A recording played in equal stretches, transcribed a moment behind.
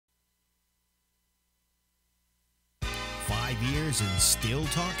5 years and still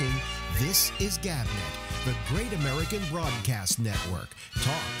talking. This is GabNet, the Great American Broadcast Network.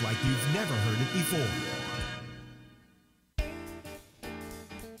 Talk like you've never heard it before.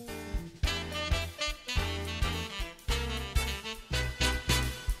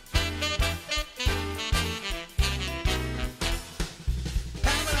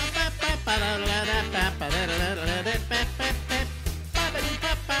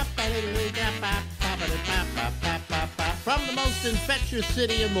 From the most infectious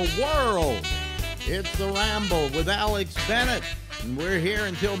city in the world, it's the Ramble with Alex Bennett. And we're here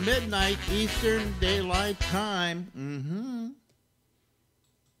until midnight Eastern Daylight Time.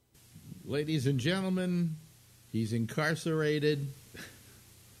 Ladies and gentlemen, he's incarcerated.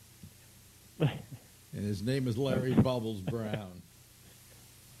 And his name is Larry Bubbles Brown.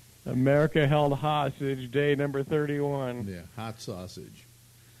 America held hostage, day number 31. Yeah, hot sausage.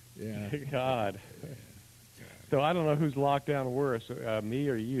 Yeah. God. So I don't know who's locked down worse, me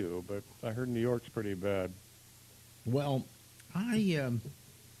or you, but I heard New York's pretty bad. Well, I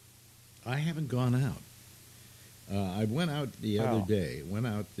haven't gone out. I went out the other day. We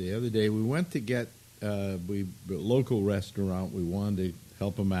went to get a local restaurant. We wanted to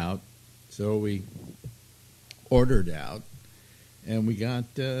help them out, so we ordered out, and we got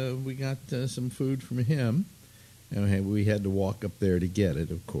some food from him. And we had to walk up there to get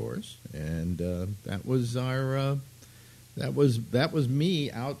it, of course, and that was me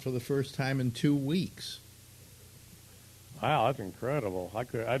out for the first time in 2 weeks. Wow, that's incredible.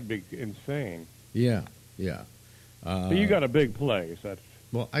 I'd be insane. Yeah. But you got a big place.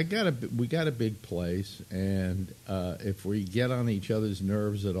 Well, we got a big place, and if we get on each other's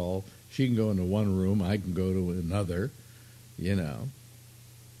nerves at all, she can go into one room, I can go to another, you know.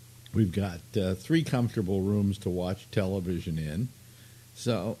 We've got 3 comfortable rooms to watch television in.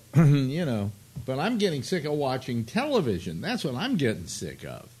 So, you know, but I'm getting sick of watching television. That's what I'm getting sick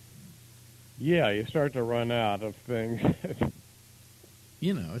of. Yeah, you start to run out of things.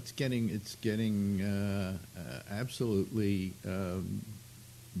 You know, it's getting absolutely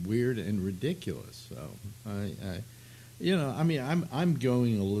weird and ridiculous. So, I'm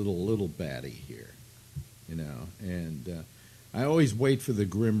going a little batty here, you know, and I always wait for the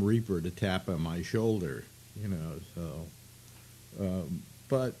Grim Reaper to tap on my shoulder, you know, so,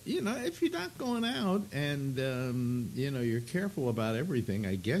 but, you know, if you're not going out and, you know, you're careful about everything,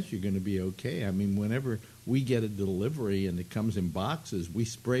 I guess you're going to be okay. I mean, whenever we get a delivery and it comes in boxes, we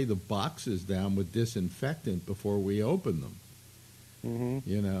spray the boxes down with disinfectant before we open them,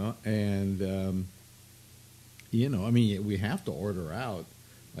 you know, and, you know, I mean, we have to order out.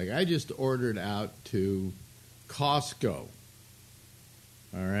 Like, I just ordered out to Costco.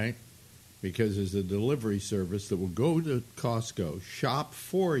 All right? Because there's a delivery service that will go to Costco, shop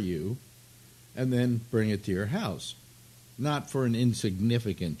for you, and then bring it to your house. Not for an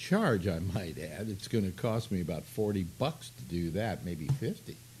insignificant charge, I might add. It's going to cost me about $40 to do that, maybe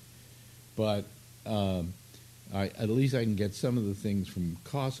 $50. But at least I can get some of the things from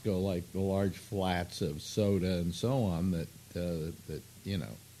Costco, like the large flats of soda and so on that you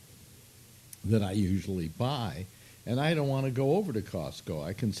know, that I usually buy. And I don't want to go over to Costco.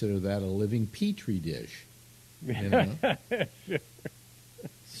 I consider that a living petri dish. You know?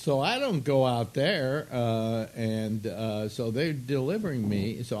 So I don't go out there, and so they're delivering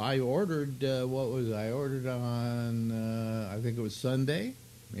me. So I ordered, I ordered on, I think it was Sunday,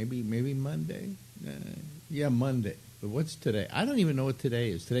 maybe Monday. Yeah, Monday. But what's today? I don't even know what today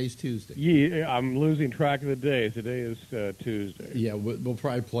is. Today's Tuesday. Yeah, I'm losing track of the days. Today is Tuesday. Yeah, we'll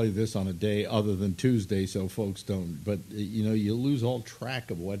probably play this on a day other than Tuesday so folks don't. But, you know, you lose all track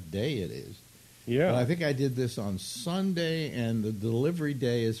of what day it is. Yeah. But I think I did this on Sunday, and the delivery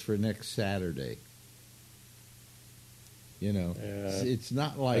day is for next Saturday. You know, it's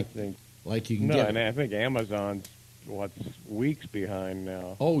not like you can get... No, and I think Amazon's weeks behind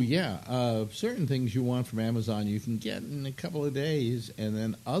now. Oh, yeah. Certain things you want from Amazon you can get in a couple of days, and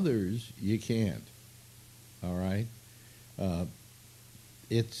then others you can't. All right?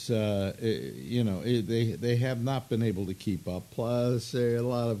 It's, you know, they have not been able to keep up. Plus, a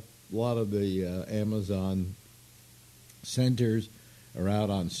lot of the Amazon centers are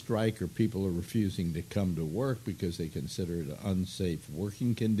out on strike, or people are refusing to come to work because they consider it unsafe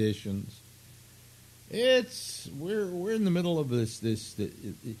working conditions. We're in the middle of this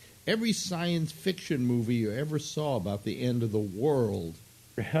every science fiction movie you ever saw about the end of the world.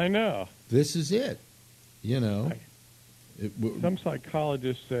 I know. This is it. You know. Some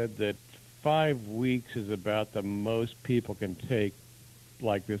psychologist said that 5 weeks is about the most people can take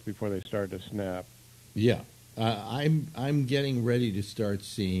like this before they start to snap. Yeah. I'm getting ready to start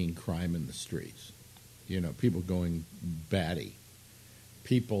seeing crime in the streets. people going batty,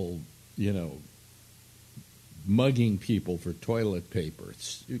 people, mugging people for toilet paper,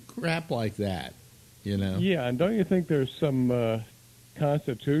 crap like that, Yeah, and don't you think there's some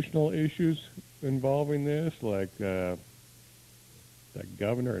constitutional issues involving this? Like the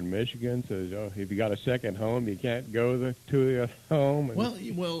governor in Michigan says, "Oh, if you got a second home, you can't go to the home." And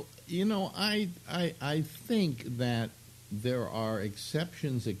Well, I think that there are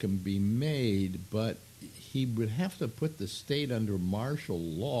exceptions that can be made, but he would have to put the state under martial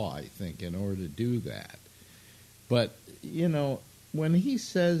law, I think, in order to do that. But, when he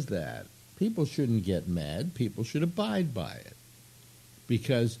says that, people shouldn't get mad. People should abide by it.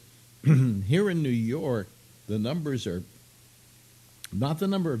 Because here in New York, the numbers are not the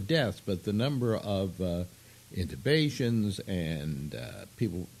number of deaths, but the number of intubations and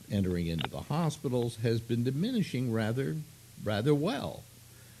people entering into the hospitals has been diminishing rather well.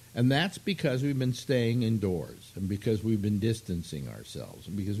 And that's because we've been staying indoors and because we've been distancing ourselves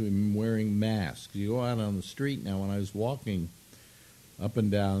and because we've been wearing masks. You go out on the street now. When I was walking up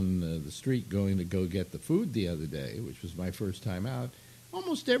and down the street going to go get the food the other day, which was my first time out,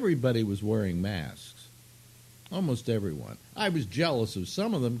 almost everybody was wearing masks. Almost everyone. I was jealous of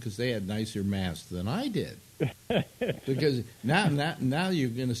some of them because they had nicer masks than I did. Because now you're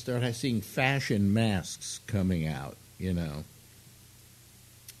going to start seeing fashion masks coming out,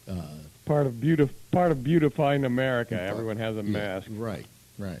 part of beautifying America. Everyone has a mask. Right.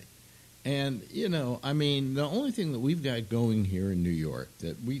 And, the only thing that we've got going here in New York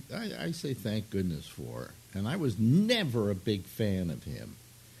that I say thank goodness for, and I was never a big fan of him,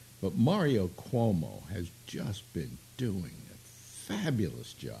 but Mario Cuomo has just been doing a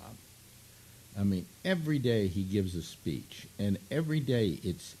fabulous job. I mean, every day he gives a speech, and every day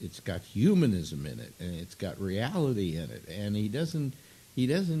it's got humanism in it, and it's got reality in it, and he doesn't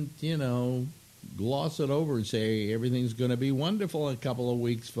gloss it over and say everything's going to be wonderful in a couple of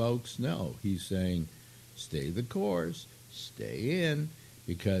weeks, folks. No, he's saying stay the course, stay in,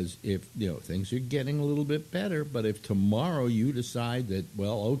 because if things are getting a little bit better, but if tomorrow you decide that,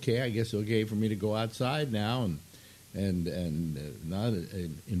 well, okay, I guess it's okay for me to go outside now and not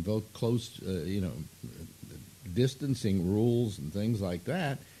invoke close distancing rules and things like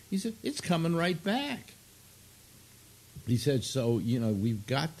that, he said it's coming right back. He said, so, we've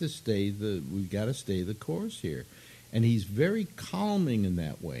got to stay the course here. And he's very calming in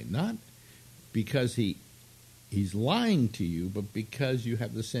that way, not because he's lying to you, but because you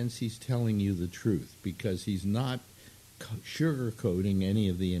have the sense he's telling you the truth, because he's not sugarcoating any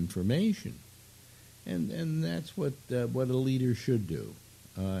of the information. And that's what a leader should do.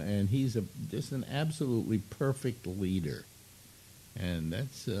 And he's just an absolutely perfect leader. And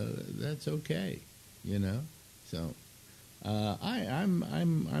that's okay, So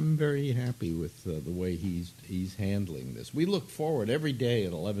I'm very happy with the way he's handling this. We look forward every day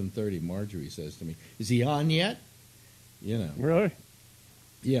at 11:30. Marjorie says to me, "Is he on yet?" Really?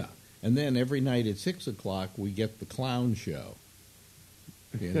 Yeah. And then every night at 6:00 we get the clown show.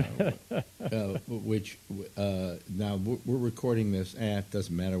 Which now we're recording this. It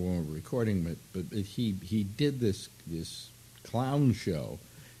doesn't matter when we're recording, but he did this clown show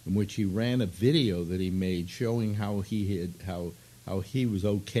in which he ran a video that he made showing how he was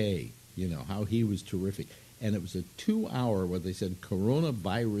okay, how he was terrific. And it was a 2-hour, what they said,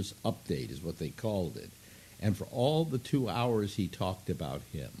 coronavirus update is what they called it. And for all the 2 hours, he talked about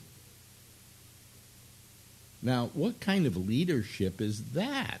him. Now, what kind of leadership is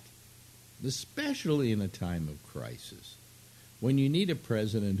that? Especially in a time of crisis. When you need a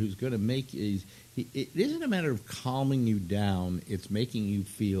president who's going to make it isn't a matter of calming you down, it's making you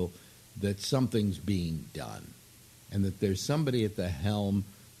feel that something's being done and that there's somebody at the helm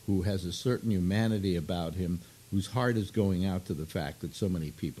who has a certain humanity about him, whose heart is going out to the fact that so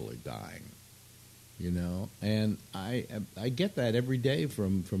many people are dying. And I get that every day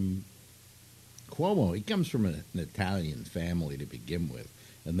from Cuomo. He comes from an Italian family to begin with,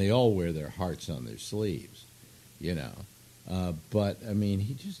 and they all wear their hearts on their sleeves, But I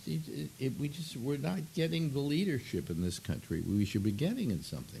mean, we're not getting the leadership in this country we should be getting in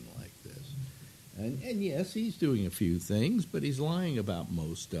something like this. And yes, he's doing a few things, but he's lying about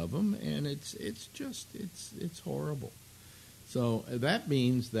most of them, and it's horrible. So that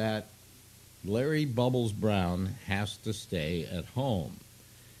means that Larry Bubbles Brown has to stay at home.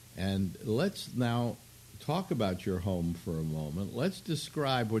 And let's now talk about your home for a moment. Let's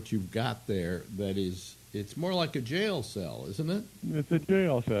describe what you've got there. That is, it's more like a jail cell, isn't it? It's a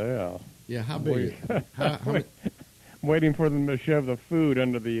jail cell, yeah. Yeah, how big? How waiting for them to shove the food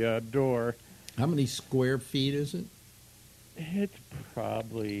under the door. How many square feet is it? It's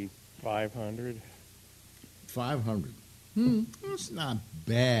probably 500. 500. It's not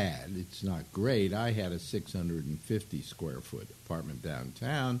bad. It's not great. I had a 650 square foot apartment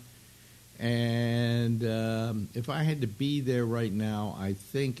downtown, and if I had to be there right now, I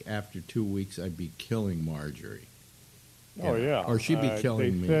think after 2 weeks I'd be killing Marjorie. Oh, yeah. Or she'd be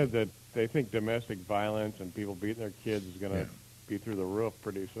killing me. They said that they think domestic violence and people beating their kids is going to be through the roof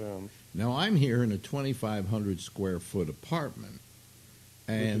pretty soon. Now, I'm here in a 2,500 square foot apartment.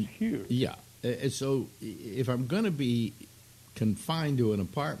 And which is huge. Yeah. So if I'm going to be confined to an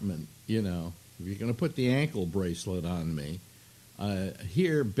apartment, if you're going to put the ankle bracelet on me,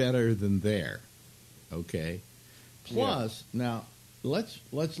 here better than there, okay? Plus, now, let's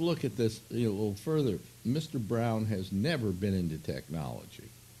look at this a little further. Mr. Brown has never been into technology.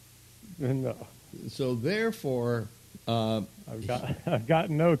 No. So therefore, I've got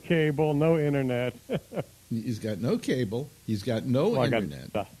no cable, no internet. He's got no cable. He's got no internet.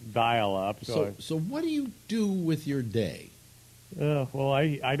 I got dial up. So what do you do with your day? Well,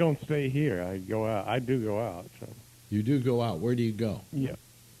 I don't stay here. I go out. I do go out. So. You do go out. Where do you go? Yeah,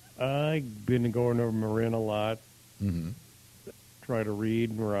 I've been going over Marin a lot. Mm-hmm. Try to read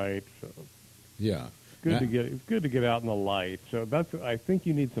and write. So. Yeah. It's good to get out in the light. So I think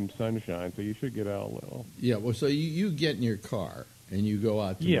you need some sunshine. So you should get out a little. Yeah. Well, so you get in your car and you go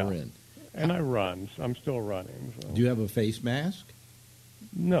out to Marin. And I run. I'm still running. So. Do you have a face mask?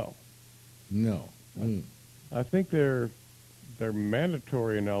 No. No. I think they're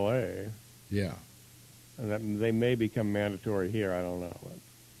mandatory in L.A. Yeah. And that they may become mandatory here. I don't know.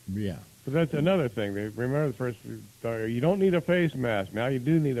 Yeah. But that's another thing. Remember the first, you don't need a face mask. Now you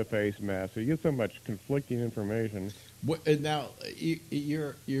do need a face mask. So you get so much conflicting information. Now,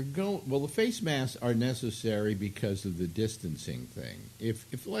 you're going. Well, the face masks are necessary because of the distancing thing.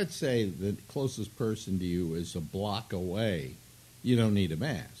 If let's say the closest person to you is a block away, you don't need a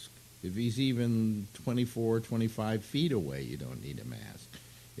mask. If he's even 24, 25 feet away, you don't need a mask.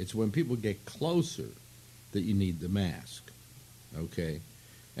 It's when people get closer that you need the mask. Okay,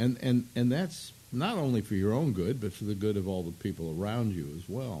 and that's not only for your own good, but for the good of all the people around you as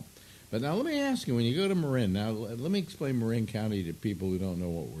well. But now let me ask you, when you go to Marin, now let me explain Marin County to people who don't know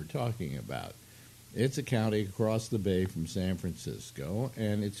what we're talking about. It's a county across the bay from San Francisco,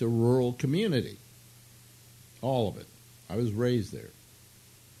 and it's a rural community. All of it. I was raised there.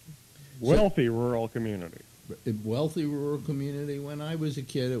 Wealthy rural community. Wealthy rural community. When I was a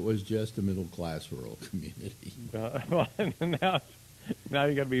kid, it was just a middle-class rural community. Now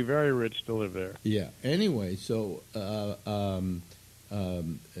you got to be very rich to live there. Yeah. Anyway, so...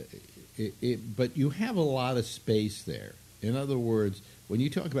 but you have a lot of space there. In other words, when you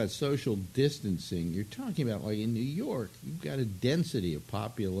talk about social distancing, you're talking about, like in New York, you've got a density of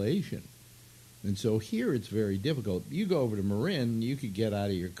population. And so here it's very difficult. You go over to Marin, you could get out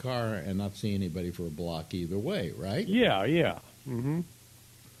of your car and not see anybody for a block either way, right? Yeah. Mm-hmm.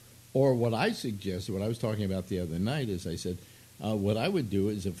 Or what I suggested, what I was talking about the other night, is I said, what I would do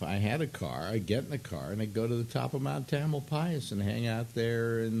is if I had a car, I'd get in the car and I'd go to the top of Mount Tamalpais and hang out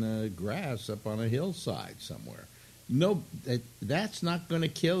there in the grass up on a hillside somewhere. No, that's not going to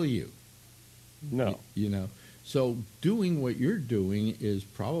kill you. No. So doing what you're doing is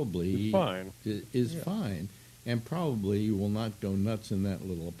probably it's fine. Is fine, and probably you will not go nuts in that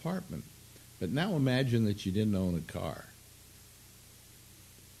little apartment. But now imagine that you didn't own a car.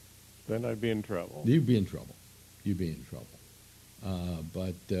 Then I'd be in trouble. You'd be in trouble. I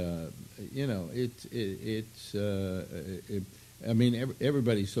mean,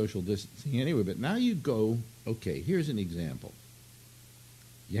 everybody's social distancing anyway. But now you go. Okay, here's an example.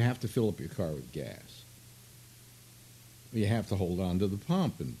 You have to fill up your car with gas. You have to hold on to the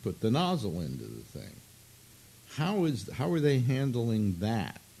pump and put the nozzle into the thing. How are they handling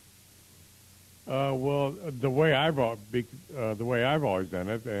that? Well, the way I've always done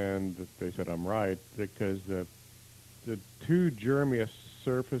it, and they said I'm right, because the two germiest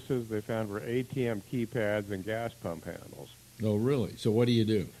surfaces they found were ATM keypads and gas pump handles. Oh, really? So what do you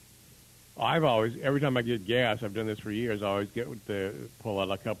do? Every time I get gas, I've done this for years, I always pull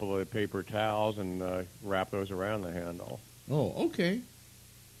out a couple of paper towels and wrap those around the handle. Oh, okay.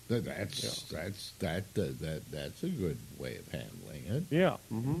 That's a good way of handling it. Yeah.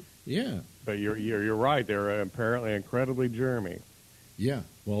 Mm-hmm. Yeah. But you're right. They're apparently incredibly germy. Yeah.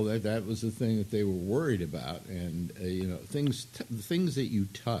 Well, that was the thing that they were worried about, and things that you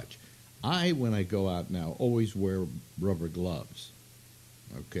touch. When I go out now, always wear rubber gloves.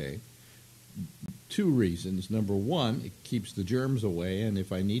 Okay. 2 reasons. Number one, it keeps the germs away, and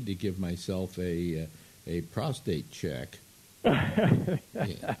if I need to give myself a prostate check,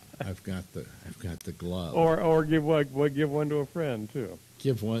 Yeah, I've got the glove. Or give one to a friend too.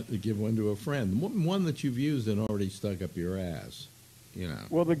 Give one to a friend. One that you've used and already stuck up your ass. You know.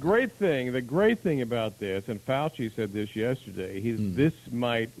 Well, the great thing about this, and Fauci said this yesterday. This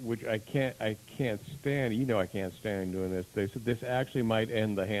might, which I can't stand. You know, I can't stand doing this. They said this actually might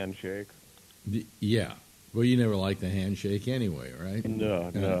end the handshake. Yeah. Well, you never liked the handshake anyway, right?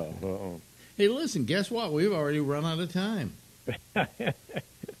 No. Hey, listen. Guess what? We've already run out of time.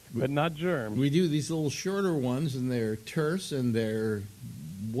 But not germs. We do these little shorter ones, and they're terse and they're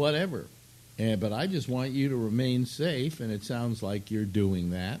whatever. But I just want you to remain safe, and it sounds like you're doing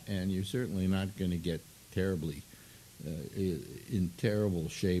that, and you're certainly not going to get terribly in terrible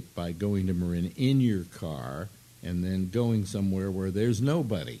shape by going to Marin in your car and then going somewhere where there's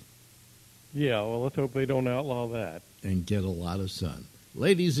nobody. Yeah, well, let's hope they don't outlaw that. And get a lot of sun.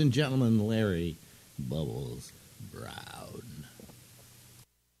 Ladies and gentlemen, Larry Bubbles Brown.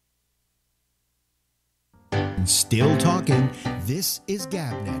 Still talking. This is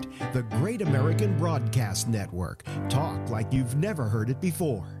GabNet, the Great American Broadcast Network. Talk like you've never heard it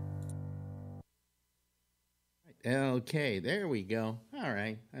before. Okay, there we go. All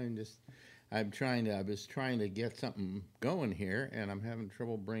right. I was trying to get something going here, and I'm having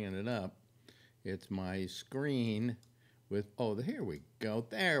trouble bringing it up. It's my screen with, here we go.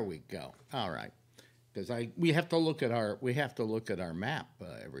 There we go. All right. Because we have to look at our map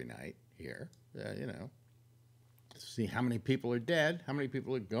every night here, see how many people are dead, how many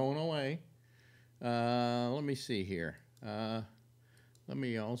people are going away. Let me see here. Let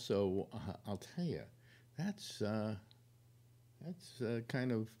me also, I'll tell you, that's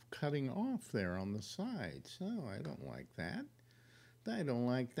kind of cutting off there on the side. So I don't like that. I don't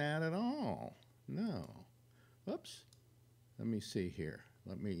like that at all. No. Oops. Let me see here.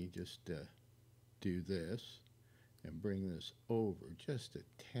 Let me just do this and bring this over just a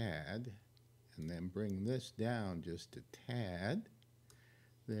tad. And then bring this down just a tad.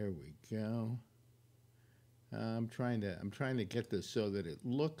 There we go. I'm trying to get this so that it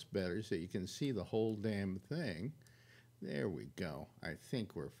looks better, so you can see the whole damn thing. There we go. I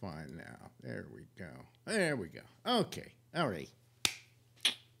think we're fine now. There we go. There we go. Okay. All right.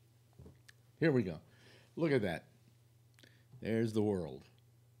 Here we go. Look at that. There's the world.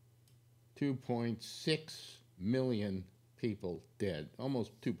 2.6 million people dead.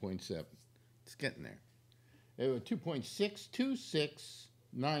 Almost 2.7. It's getting there. It was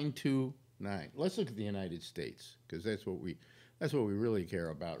 2.626929. Let's look at the United States, because that's what we really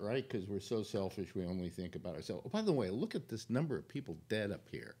care about, right? Because we're so selfish, we only think about ourselves. Oh, by the way, look at this number of people dead up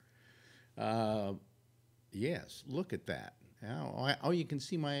here. Yes, look at that. Oh, you can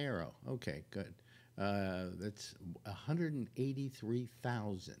see my arrow. Okay, good. That's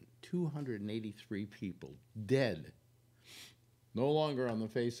 183,283 people dead. No longer on the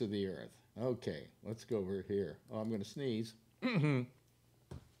face of the earth. Okay, let's go over here. Oh, I'm going to sneeze. You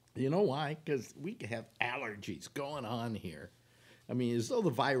know why? Because we have allergies going on here. I mean, as though the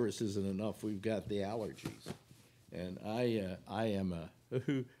virus isn't enough, we've got the allergies. And I am a...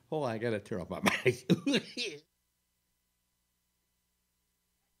 Hold on, I got to turn off my mic.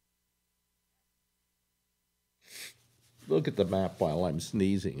 Look at the map while I'm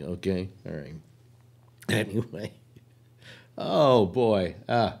sneezing, okay? All right. Anyway. Oh, boy.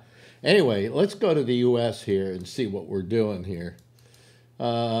 Anyway, let's go to the U.S. here and see what we're doing here.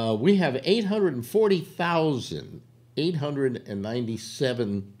 We have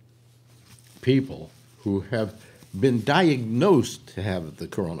 840,897 people who have been diagnosed to have the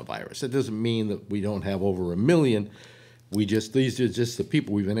coronavirus. That doesn't mean that we don't have over 1 million. These are just the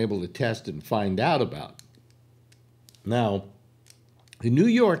people we've been able to test and find out about. Now, in New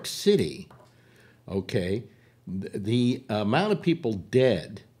York City, okay, the amount of people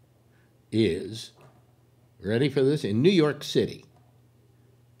dead is, ready for this, in New York City,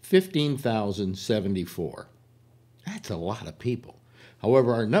 15,074. That's a lot of people.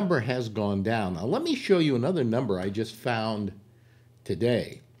 However, our number has gone down. Now, let me show you another number I just found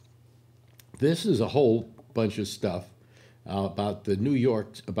today. This is a whole bunch of stuff about New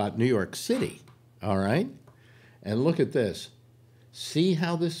York City, all right? And look at this. See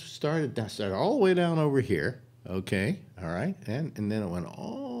how this started? That started all the way down over here, okay, all right? And then it went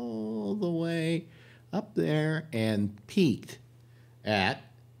all the way up there and peaked at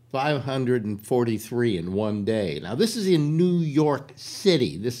 543 in one day. Now, this is in New York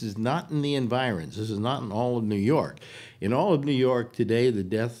City. This is not in the environs. This is not in all of New York. In all of New York today, the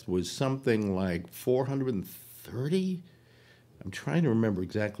death was something like 430. I'm trying to remember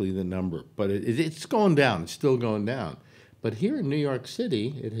exactly the number, but it's going down. It's still going down. But here in New York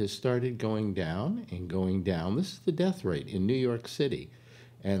City, it has started going down and going down. This is the death rate in New York City.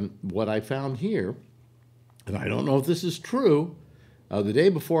 And what I found here, and I don't know if this is true, the day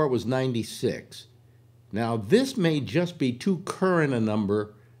before it was 96. Now, this may just be too current a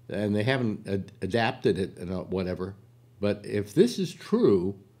number, and they haven't adapted it, whatever. But if this is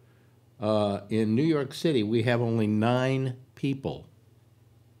true, in New York City, we have only 9 people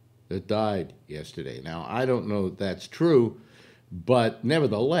that died yesterday. Now, I don't know if that's true, but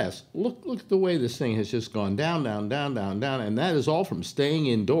nevertheless, look at the way this thing has just gone down, down, down, down, down, and that is all from staying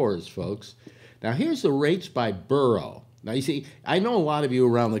indoors, folks. Now, here's the rates by borough. Now, you see, I know a lot of you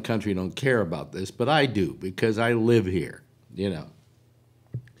around the country don't care about this, but I do because I live here, you know.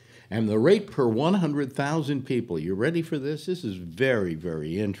 And the rate per 100,000 people, you ready for this? This is very,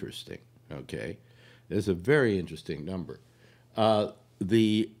 very interesting, okay? This is a very interesting number.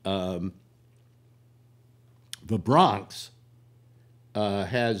 The Bronx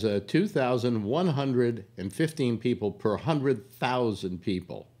has 2,115 people per 100,000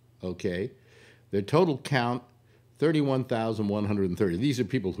 people, okay? Their total count, 31,130. These are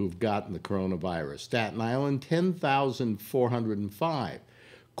people who've gotten the coronavirus. Staten Island, 10,405.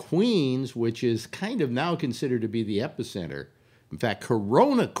 Queens, which is kind of now considered to be the epicenter. In fact,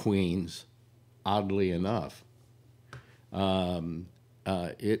 Corona Queens, oddly enough, it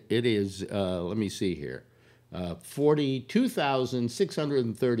is, let me see here,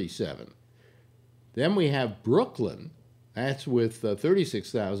 42,637. Then we have Brooklyn, that's with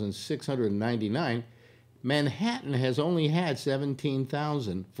 36,699. Manhattan has only had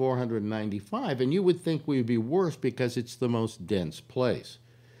 17,495, and you would think we would be worse because it's the most dense place.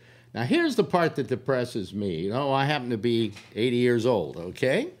 Now, here's the part that depresses me. You know, I happen to be 80 years old,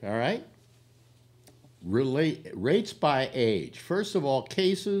 okay? All right? Rates by age. First of all,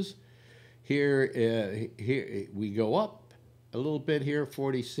 cases. Here we go up a little bit here,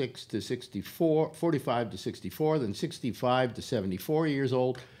 46 to 64, 45 to 64, then 65 to 74 years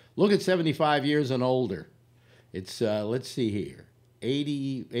old. Look at 75 years and older. It's, let's see here,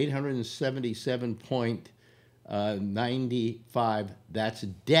 877.95. That's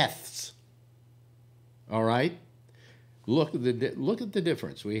deaths. All right? Look at the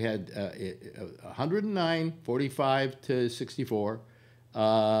difference. We had 109, 45 to 64,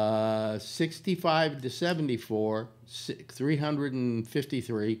 65 to 74,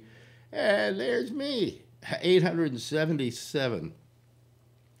 353, and there's me, 877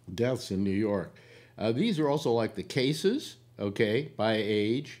 deaths in New York. These are also like the cases, okay, by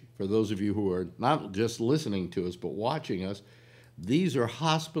age. For those of you who are not just listening to us but watching us, these are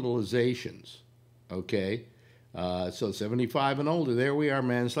hospitalizations, okay? So 75 and older, there we are,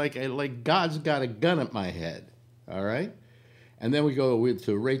 man. It's like God's got a gun at my head, all right? And then we go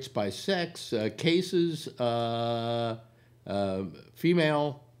to rates by sex, cases,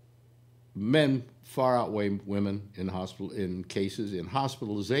 female, men far outweigh women in cases. In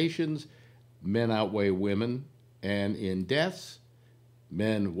hospitalizations, men outweigh women. And in deaths,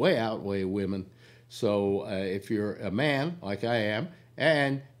 men way outweigh women. So if you're a man, like I am,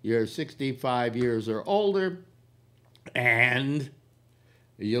 and you're 65 years or older, and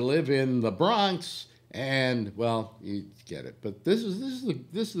you live in the Bronx, and well, you get it. But this is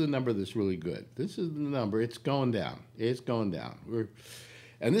the number that's really good. This is the number. It's going down. It's going down.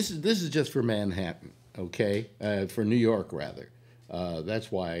 And this is just for Manhattan, okay? For New York rather.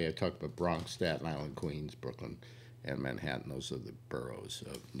 That's why I talked about Bronx, Staten Island, Queens, Brooklyn, and Manhattan. Those are the boroughs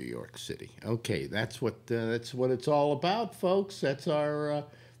of New York City. Okay, that's what it's all about, folks. That's our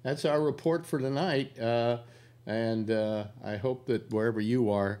report for tonight. And I hope that wherever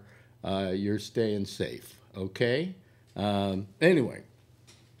you are, you're staying safe, okay? Anyway,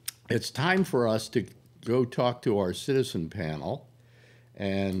 it's time for us to go talk to our citizen panel.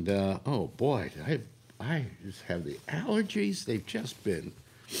 And, oh, boy, I just have the allergies. They've just been,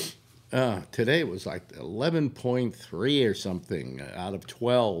 today was like 11.3 or something out of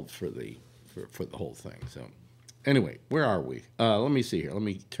 12 for the whole thing. So anyway, where are we? Let me see here. Let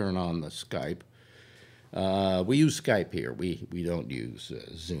me turn on the Skype. We use Skype here. We don't use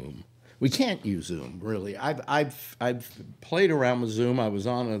Zoom. We can't use Zoom, really. I've played around with Zoom. I was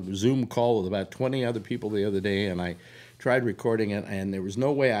on a Zoom call with about 20 other people the other day, and I tried recording it, and there was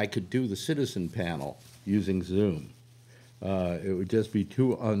no way I could do the citizen panel using Zoom. It would just be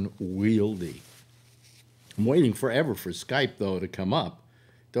too unwieldy. I'm waiting forever for Skype, though, to come up.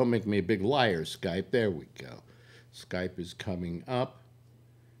 Don't make me a big liar, Skype. There we go. Skype is coming up.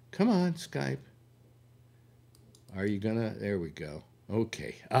 Come on, Skype. Are you gonna? There we go.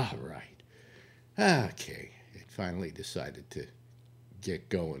 Okay. All right. Okay. It finally decided to get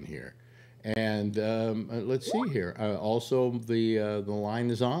going here. And let's see here. Also, the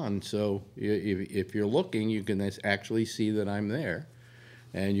line is on, so if you're looking, you can actually see that I'm there,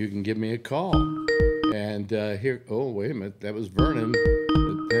 and you can give me a call. And here, oh wait a minute, that was Vernon.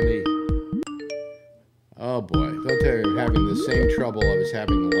 But then he, oh boy, I'll tell you, I'm having the same trouble I was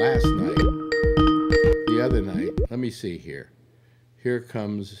having last night, the other night. Let me see here. Here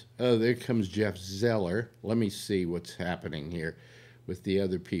comes, oh, there comes Jeff Zeller. Let me see what's happening here with the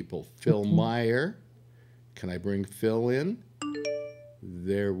other people. Phil Meyer. Can I bring Phil in?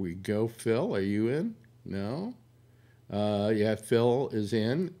 There we go. Phil, are you in? No? Yeah, Phil is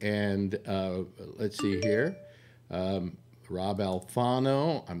in. And let's see here. Rob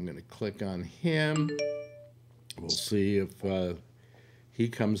Alfano. I'm going to click on him. We'll see if he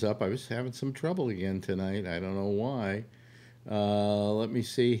comes up. I was having some trouble again tonight. I don't know why. Let me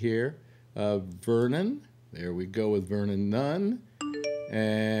see here. Vernon. There we go with Vernon Nunn.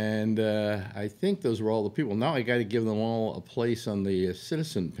 And I think those were all the people. Now I got to give them all a place on the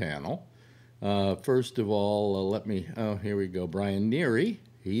citizen panel. First of all, let me, oh, here we go. Brian Neary,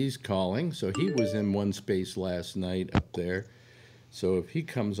 he's calling. So he was in one space last night up there. So if he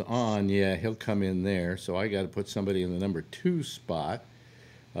comes on, yeah, he'll come in there. So I got to put somebody in the number 2 spot,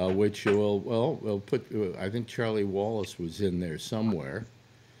 which will, well, we'll put, I think Charlie Wallace was in there somewhere.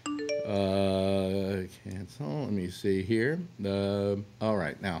 Cancel. Let me see here. All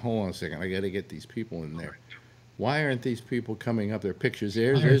right, now hold on a second. I got to get these people in there. Why aren't these people coming up? Their pictures.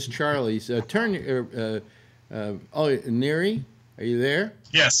 There's Charlie's. Turn your. Oh, Neary, are you there?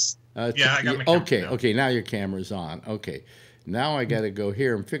 Yes. Yeah, I got my camera. Okay. Okay. Now your camera's on. Okay. Now I got to go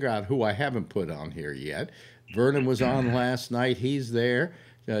here and figure out who I haven't put on here yet. Vernon was on last night. He's there.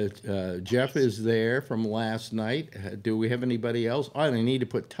 Jeff is there from last night. Do we have anybody else? Oh, I need to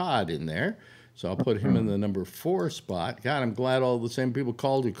put Todd in there. So I'll put him in the number 4 spot. God, I'm glad all the same people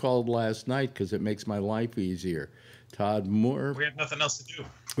called who called last night because it makes my life easier. Todd Moore. We have nothing else to do.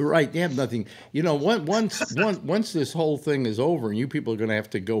 Right, you have nothing. You know, once this whole thing is over and you people are going to have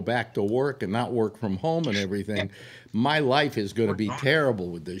to go back to work and not work from home and everything, my life is going to be terrible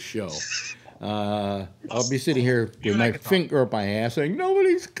with this show. I'll be sitting here with my finger up my ass saying,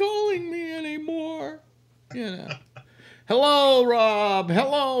 nobody's calling me anymore. You know. Hello, Rob.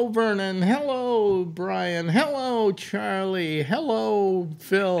 Hello, Vernon. Hello, Brian. Hello, Charlie. Hello,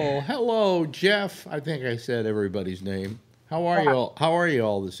 Phil. Hello, Jeff. I think I said everybody's name. How are you all? How are you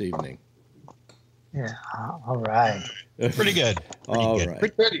all this evening? Yeah, all right. Pretty good. All right.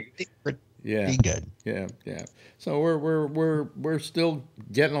 Pretty Yeah. Pretty good. Yeah, yeah. So we're still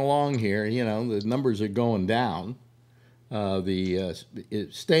getting along here. You know, the numbers are going down.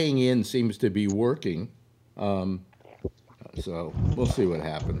 Staying in seems to be working. So we'll see what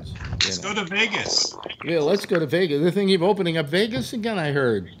happens. Let's go to Vegas. Yeah, let's go to Vegas. They're thinking of opening up Vegas again. I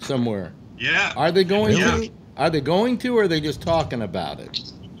heard somewhere. Yeah. Are they going to? Are they going to, or are they just talking about it?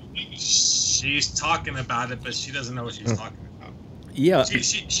 She's talking about it, but she doesn't know what she's talking about. Yeah.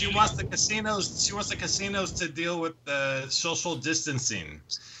 She wants the casinos. She wants the casinos to deal with the social distancing.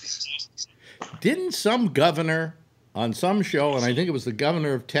 Didn't some governor on some show, and I think it was the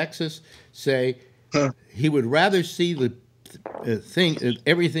governor of Texas, say he would rather see the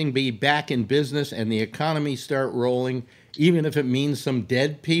everything be back in business and the economy start rolling, even if it means some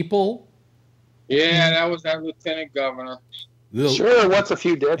dead people? Yeah, that was that lieutenant governor. Sure, what's a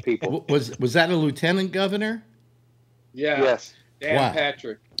few dead people? Was that a lieutenant governor? Yeah. Yes. Dan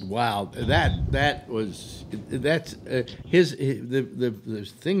Patrick. Wow, that's the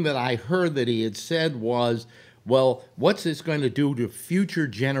thing that I heard that he had said was, well, what's this going to do to future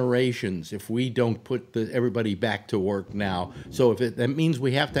generations if we don't put everybody back to work now? So if that means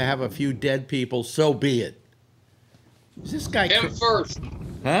we have to have a few dead people, so be it. Is this guy him first?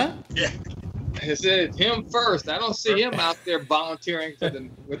 Huh? Yeah. I said him first. I don't see him out there volunteering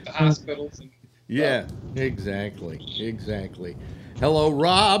with the hospitals. And yeah, exactly. Hello,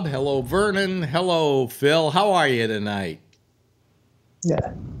 Rob. Hello, Vernon. Hello, Phil. How are you tonight?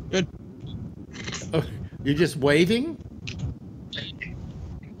 Yeah. Good. Oh, you're just waving?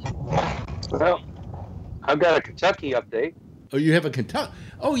 Well, I've got a Kentucky update. Oh, you have a Kentucky?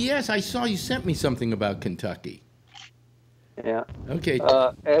 Oh, yes, I saw you sent me something about Kentucky. Yeah. Okay.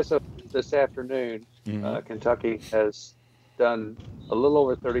 As of this afternoon, Kentucky has done a little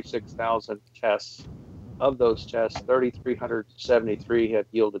over 36,000 tests. Of those tests, 3,373 have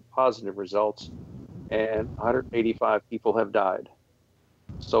yielded positive results, and 185 people have died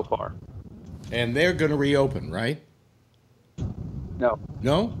so far. And they're going to reopen, right? No.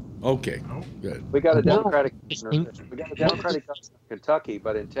 No? Okay. Good. We got a Democratic governor. We got a Democratic governor in Kentucky,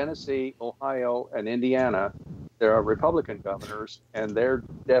 but in Tennessee, Ohio, and Indiana, there are Republican governors, and their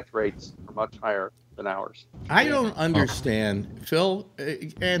death rates are much higher than ours. I don't understand. Phil,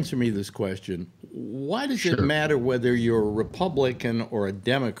 answer me this question. Why does it matter whether you're a Republican or a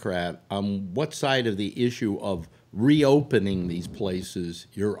Democrat on what side of the issue of reopening these places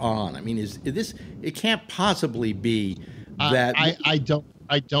you're on? I mean, is this, it can't possibly be that. I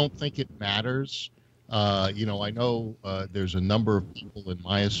don't think it matters. You know, I know there's a number of people in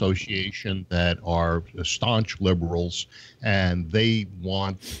my association that are staunch liberals, and they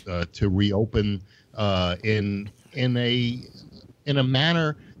want to reopen in a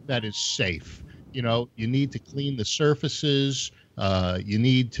manner that is safe. You know, you need to clean the surfaces. You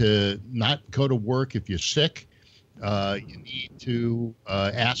need to not go to work if you're sick. You need to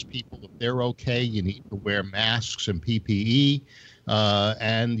ask people if they're okay. You need to wear masks and PPE.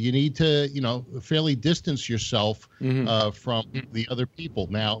 And you need to, you know, fairly distance yourself from the other people.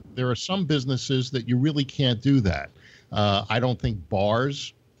 Now, there are some businesses that you really can't do that. I don't think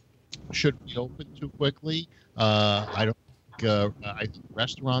bars should be open too quickly. I think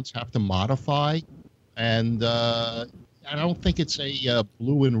restaurants have to modify, and I don't think it's a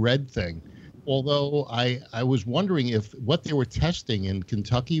blue and red thing. Although I was wondering if what they were testing in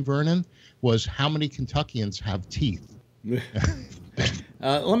Kentucky, Vernon, was how many Kentuckians have teeth.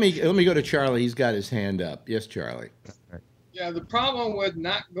 Let me go to Charlie. He's got his hand up. Yes, Charlie. Yeah, the problem with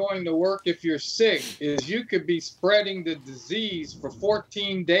not going to work if you're sick is you could be spreading the disease for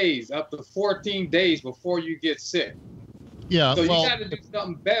 14 days, up to 14 days before you get sick. Yeah, so you got to do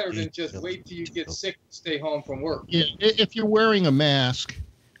something better than just wait till you get sick and stay home from work. Yeah, if you're wearing a mask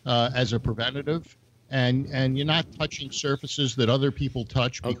as a preventative, and you're not touching surfaces that other people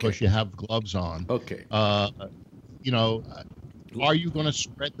touch because you have gloves on. Okay. You know, are you going to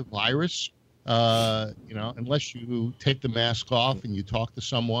spread the virus? You know, unless you take the mask off and you talk to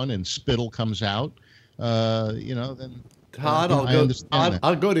someone and spittle comes out, you know, then. Todd,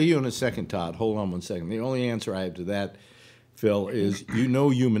 I'll go to you in a second, Todd. Hold on one second. The only answer I have to that, Phil, is you know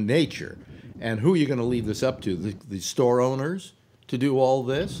human nature. And who are you going to leave this up to? The store owners to do all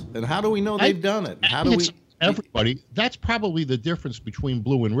this? And how do we know they've done it? How do we? Everybody. That's probably the difference between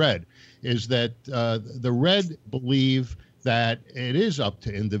blue and red, is that the red believe that it is up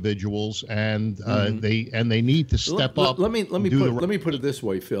to individuals, and they need to step up. Let me put it this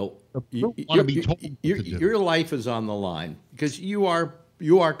way, Phil. Your life is on the line because you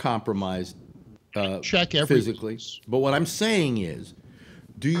are compromised physically. But what I'm saying is,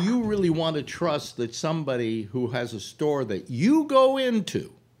 do you really want to trust that somebody who has a store that you go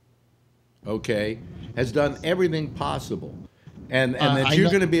into, okay, has done everything possible, and that you're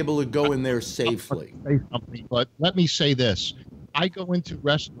going to be able to go in there safely? But let me say this. I go into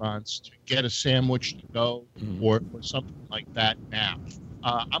restaurants to get a sandwich to go or something like that now.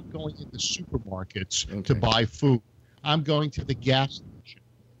 I'm going into supermarkets to buy food. I'm going to the gas station.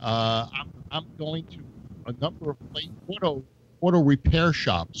 I'm going to a number of auto repair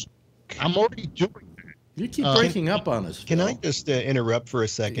shops. I'm already doing that. You keep breaking up on us, Phil. Can I just interrupt for a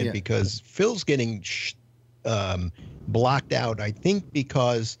second? Because Phil's getting blocked out, I think,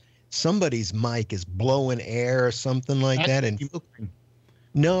 because somebody's mic is blowing air or something like that. And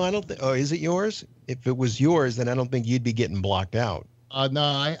no, I don't think. Oh, is it yours? If it was yours, then I don't think you'd be getting blocked out. No,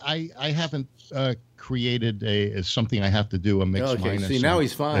 I haven't created something I have to do a mix minus. See, now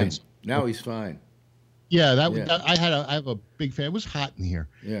he's fine. Now he's fine. Yeah, I have a big fan. It was hot in here.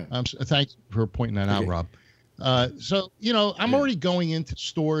 Yeah. Thanks for pointing that out, Rob. So, you know, I'm already going into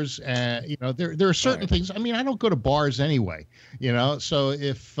stores, and you know, there are certain things. I mean, I don't go to bars anyway. You know, so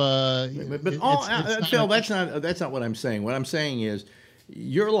if Phil, that's not what I'm saying. What I'm saying is,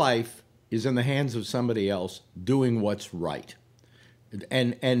 your life is in the hands of somebody else doing what's right,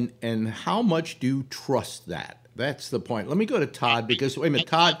 and how much do you trust that? That's the point. Let me go to Todd because wait a minute,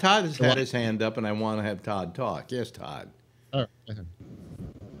 Todd has had his hand up, and I want to have Todd talk. Yes, Todd. All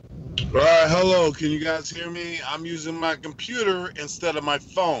right, hello. Can you guys hear me? I'm using my computer instead of my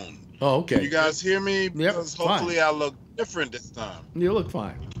phone. Oh, okay. Can you guys hear me? Yep, because hopefully I look different this time. You look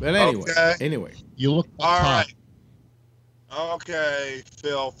fine. But anyway, you look all right. Okay,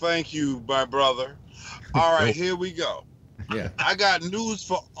 Phil. Thank you, my brother. All right, here we go. Yeah. I got news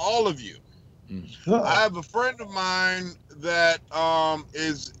for all of you. I have a friend of mine that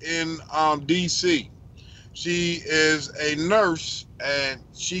is in D.C. She is a nurse, and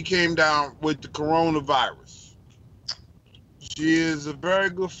she came down with the coronavirus. She is a very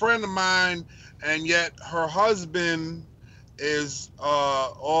good friend of mine, and yet her husband is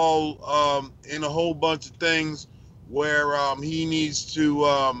all in a whole bunch of things where he needs to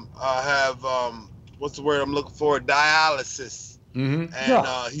have what's the word I'm looking for? Dialysis. And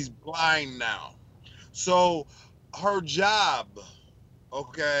he's blind now. So her job,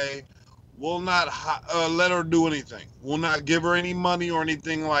 okay, will not let her do anything. Will not give her any money or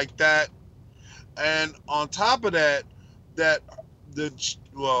anything like that. And on top of that, I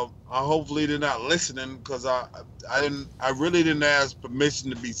hopefully they're not listening because I really didn't ask permission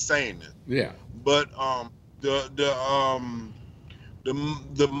to be saying it. Yeah. But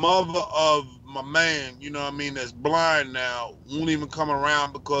the mother of my man, you know what I mean, that's blind now, won't even come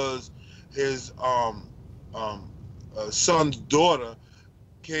around because his son's daughter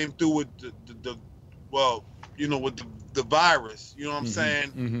came through with the virus, you know what I'm saying?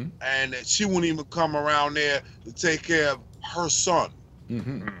 Mm-hmm. And that she wouldn't even come around there to take care of her son.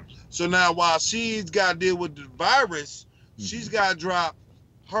 Mm-hmm. So now while she's got to deal with the virus, she's got to drop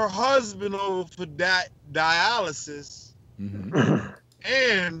her husband over for dialysis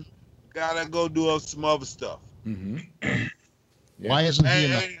and got to go do some other stuff. Mm-hmm. Why isn't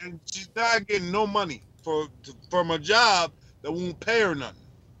he and she's not getting no money from a job that won't pay her nothing.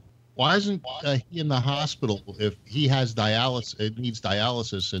 Why isn't he in the hospital if he has dialysis? It needs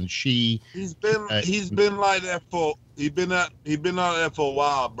dialysis, and she. He's been like that for he's been like that for a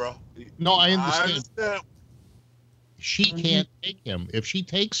while, bro. No, I understand. She can't take him. If she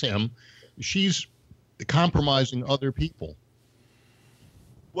takes him, she's compromising other people.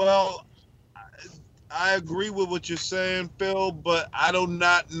 Well, I agree with what you're saying, Phil, but I do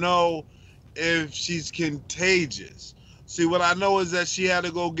not know if she's contagious. See, what I know is that she had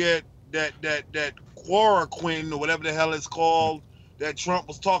to go get that chloroquine or whatever the hell it's called that Trump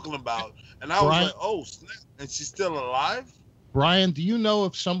was talking about. And I was like, oh, snap. And she's still alive? Brian, do you know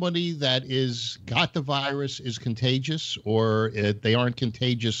if somebody that got the virus is contagious, or they aren't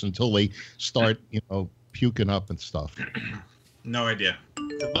contagious until they start, puking up and stuff? No idea.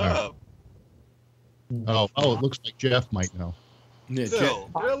 Oh, it looks like Jeff might know. Yeah, Phil,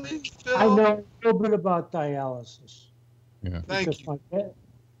 really? Phil? I know a little bit about dialysis. Yeah.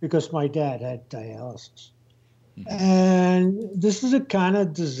 Because my dad had dialysis. And this is a kind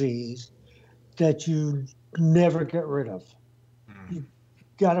of disease that you never get rid of. You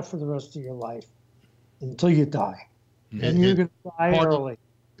got it for the rest of your life until you die. And you're going to die early.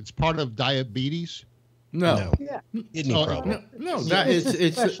 It's part of diabetes? No. Yeah. Kidney problem. No,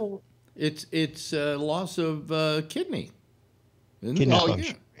 it's loss of kidney. Kidney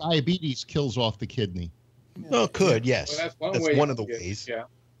function. Diabetes kills off the kidney. Oh, could, yes. Well, that's one of the ways. Yeah.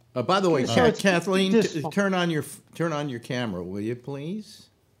 By the way, So it's Kathleen, dysfunction. turn on your camera, will you, please?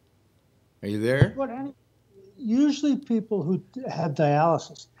 Are you there? Usually people who have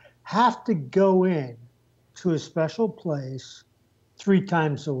dialysis have to go in to a special place 3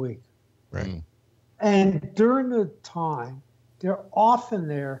 times a week. Right. And during the time, they're often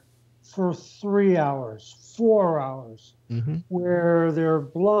there for 3 hours, 4 hours, where their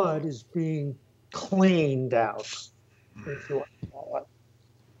blood is being cleaned out, if you want to call it.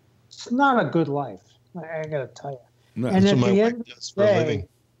 It's not a good life, I got to tell you. No. And That's at what my the wife end of does the for a day, living.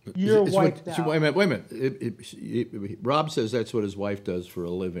 you're wiped out. Wait a minute. Rob says that's what his wife does for a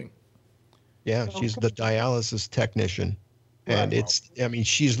living. Yeah, she's the dialysis technician. And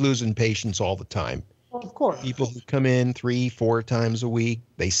she's losing patients all the time. Well, of course. People who come in 3-4 times a week,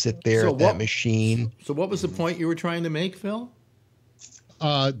 they sit there at that machine. So what was the point you were trying to make, Phil?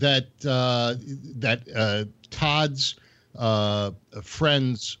 That Todd's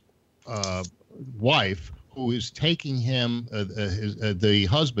friend's wife, who is taking him, the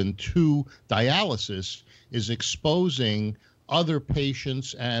husband, to dialysis, is exposing other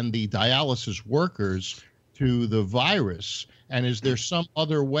patients and the dialysis workers to the virus. And is there some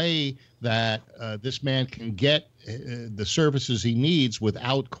other way that this man can get the services he needs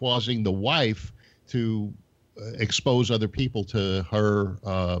without causing the wife to expose other people to her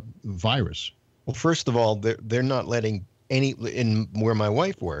virus? Well, first of all, they're not letting in where my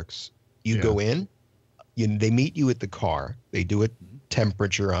wife works. You go in, they meet you at the car. They do a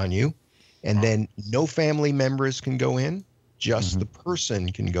temperature on you, and then no family members can go in. Just the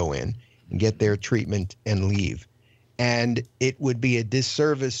person can go in and get their treatment and leave. And it would be a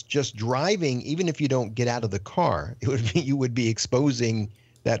disservice just driving, even if you don't get out of the car. You would be exposing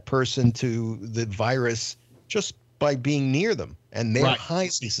that person to the virus just by being near them, and they're highly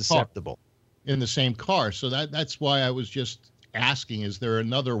susceptible. In the same car. So that's why I was just asking, is there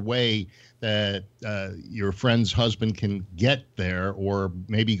another way that your friend's husband can get there, or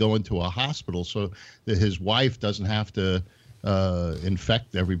maybe go into a hospital so that his wife doesn't have to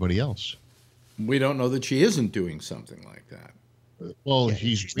infect everybody else? We don't know that she isn't doing something like that. Well,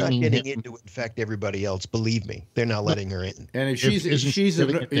 she's not getting in to infect everybody else. Believe me, they're not letting her in. And if she's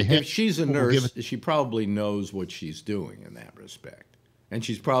a nurse, she probably knows what she's doing in that respect, and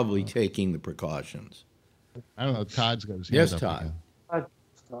she's probably taking the precautions. I don't know. Todd's got his hand Yes, up Todd. again.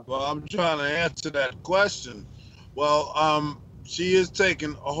 Well, I'm trying to answer that question. Well, she is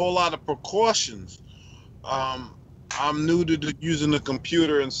taking a whole lot of precautions. I'm new to using the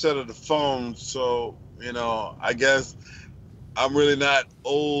computer instead of the phone, so I guess I'm really not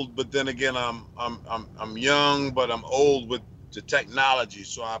old, but then again, I'm young, but I'm old with the technology,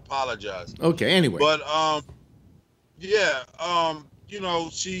 so I apologize. Okay. Anyway, But yeah,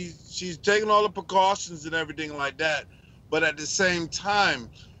 she's taking all the precautions and everything like that, but at the same time,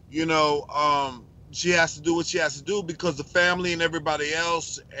 she has to do what she has to do because the family and everybody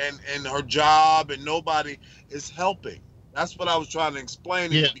else and her job and nobody is helping. That's what I was trying to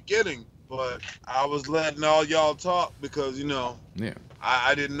explain in the beginning, but I was letting all y'all talk because, yeah,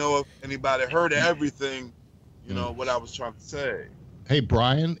 I didn't know if anybody heard everything, what I was trying to say. Hey,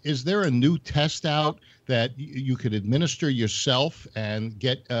 Brian, is there a new test out that you could administer yourself and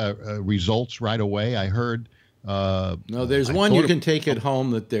get results right away? I heard. No, there's one you can take it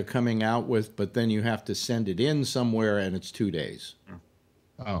home that they're coming out with, but then you have to send it in somewhere, and it's 2 days.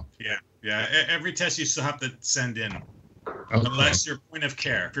 Oh. Yeah. Every test you still have to send in. Okay. Unless you're point of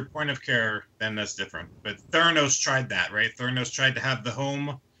care. If you're point of care, then that's different. But Theranos tried that, right? Theranos tried to have the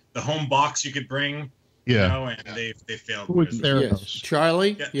home box you could bring. Yeah. And they failed. Who would Theranos? Yes.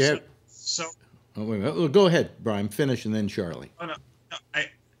 Charlie? Yeah. So oh, wait a minute. Well, go ahead, Brian. Finish, and then Charlie. Oh, no.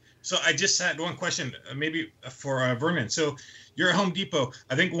 So I just had one question, maybe for Vernon. So you're at Home Depot.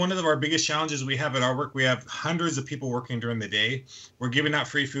 I think one of our biggest challenges we have at our work, we have hundreds of people working during the day. We're giving out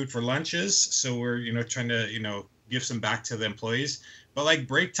free food for lunches. So we're, trying to, give some back to the employees. But like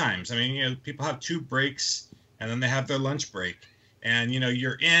break times, I mean, people have 2 breaks and then they have their lunch break. And,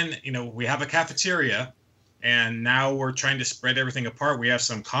 you're in, we have a cafeteria and now we're trying to spread everything apart. We have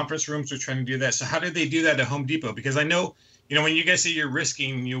some conference rooms. We're trying to do that. So how did they do that at Home Depot? Because I know, when you guys say you're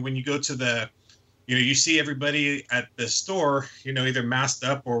risking, when you go to the, you see everybody at the store, either masked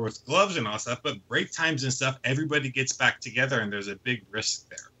up or with gloves and all stuff, but break times and stuff, everybody gets back together and there's a big risk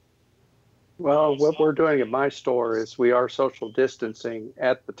there. Well, what we're doing at my store is we are social distancing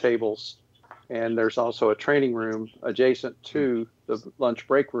at the tables, and there's also a training room adjacent to the lunch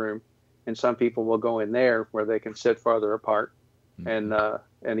break room, and some people will go in there where they can sit farther apart and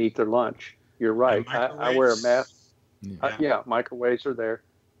eat their lunch. You're right. I wear a mask. Yeah, microwaves are there.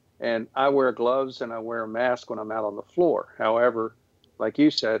 And I wear gloves and I wear a mask when I'm out on the floor. However, like you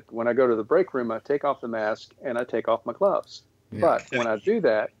said, when I go to the break room, I take off the mask and I take off my gloves. Yeah. But when I do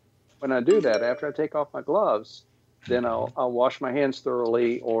that, after I take off my gloves, then I'll wash my hands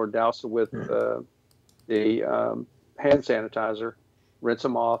thoroughly or douse it with the hand sanitizer, rinse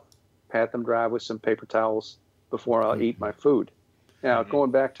them off, pat them dry with some paper towels before I'll eat my food. Now,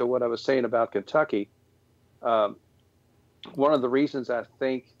 going back to what I was saying about Kentucky, one of the reasons I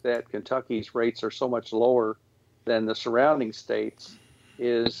think that Kentucky's rates are so much lower than the surrounding states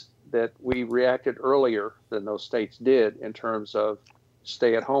is that we reacted earlier than those states did in terms of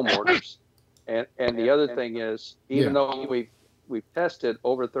stay-at-home orders. And the other thing is, even though we've tested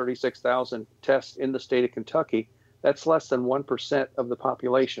over 36,000 tests in the state of Kentucky, that's less than 1% of the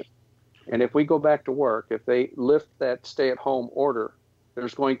population. And if we go back to work, if they lift that stay-at-home order,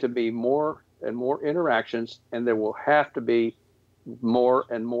 there's going to be more and more interactions, and there will have to be more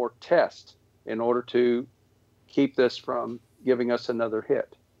and more tests in order to keep this from giving us another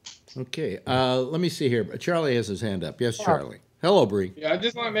hit. Okay, let me see here. Charlie has his hand up. Yes, Charlie. Hello, Bree. Yeah, I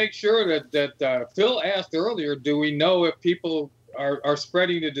just want to make sure that Phil asked earlier, do we know if people are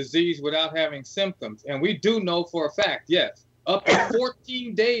spreading the disease without having symptoms? And we do know for a fact, yes. Up to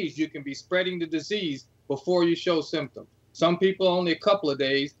 14 days you can be spreading the disease before you show symptoms. Some people only a couple of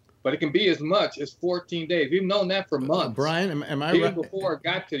days, but it can be as much as 14 days. We've known that for months. Brian, am I even right? before it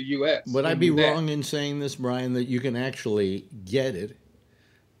got to the U.S. Would I be wrong in saying this, Brian, that you can actually get it,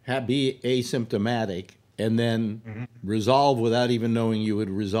 be asymptomatic, and then resolve without even knowing you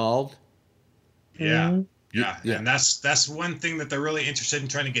had resolved? Yeah. Yeah, and that's one thing that they're really interested in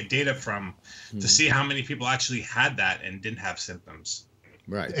trying to get data from to see how many people actually had that and didn't have symptoms.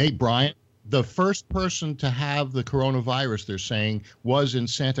 Right. Hey, Brian, the first person to have the coronavirus, they're saying, was in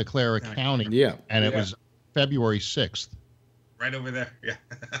Santa Clara County. Yeah. And it was February 6th. Right over there. Yeah.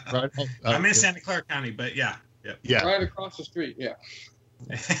 Right. I'm in Santa Clara County, but yeah. Yeah. Right across the street. Yeah.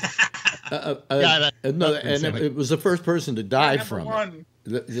 It was the first person to die from it.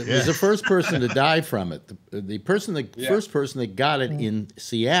 It was the first person to die from it. The first person that got it in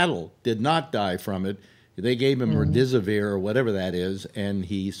Seattle did not die from it. They gave him Remdesivir or whatever that is, and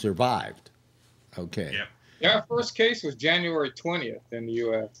he survived. Okay. Yeah, our first case was January 20th in the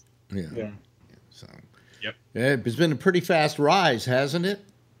U.S. Yeah. So. It's been a pretty fast rise, hasn't it?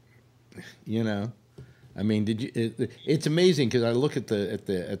 I mean, it's amazing because I look at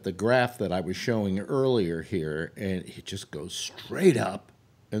the graph that I was showing earlier here, and it just goes straight up,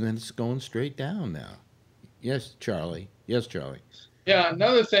 and then it's going straight down now. Yes, Charlie. Yes, Charlie. Yeah,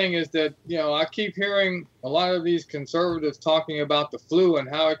 another thing is that, I keep hearing a lot of these conservatives talking about the flu and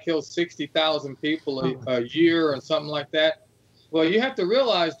how it kills 60,000 people a year or something like that. Well, you have to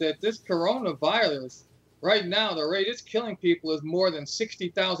realize that this coronavirus, right now, the rate it's killing people is more than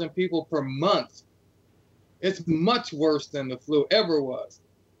 60,000 people per month. It's much worse than the flu ever was.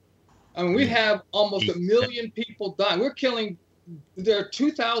 I mean, we have almost 1 million people dying. There are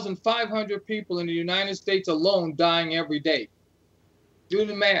 2,500 people in the United States alone dying every day. Do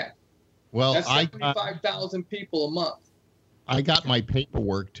the math. Well, that's 75,000 people a month. I got my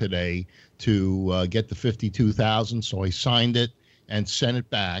paperwork today to get the 52,000, so I signed it and sent it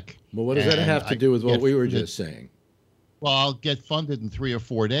back. Well, what does that have to do with what we were just saying? Well, I'll get funded in 3 or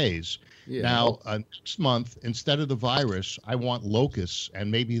 4 days. Yeah. Now, next month, instead of the virus, I want locusts, and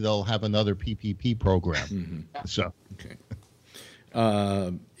maybe they'll have another PPP program. Mm-hmm. So, okay.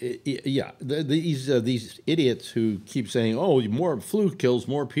 These idiots who keep saying, "Oh, more flu kills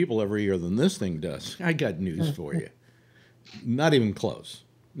more people every year than this thing does." I got news for you. Not even close.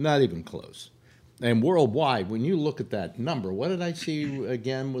 Not even close. And worldwide, when you look at that number, what did I see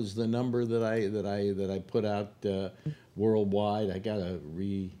again? Was the number that I put out worldwide? I gotta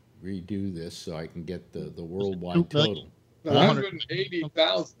redo this so I can get the worldwide total.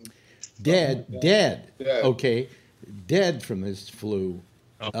 180,000 dead. Okay. Dead from this flu,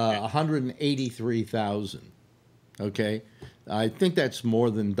 183,000. Okay, I think that's more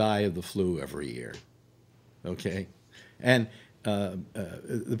than die of the flu every year. Okay, and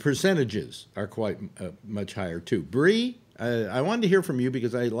the percentages are quite much higher too. Bree, I wanted to hear from you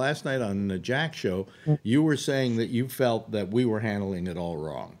because last night on the Jack show, you were saying that you felt that we were handling it all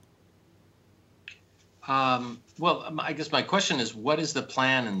wrong. Well, I guess my question is, what is the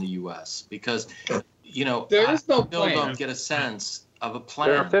plan in the U.S.? Because there is no plan. I don't get a sense of a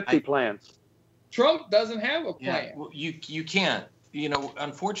plan. There are 50 plans. Trump doesn't have a plan. Yeah, well, you can't.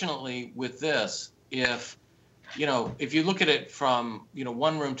 Unfortunately, with this, if you look at it from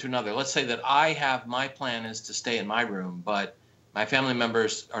one room to another, let's say that my plan is to stay in my room, but my family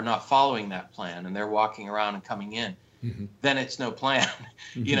members are not following that plan and they're walking around and coming in, then it's no plan.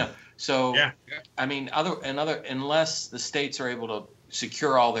 So yeah. I mean, unless the states are able to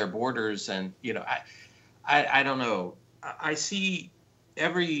secure all their borders, and I don't know. I see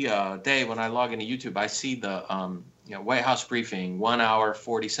every day when I log into YouTube, I see the White House briefing 1 hour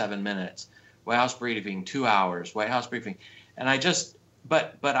 47 minutes, White House briefing 2 hours, White House briefing, and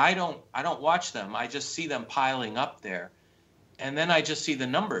but I don't watch them. I just see them piling up there, and then I just see the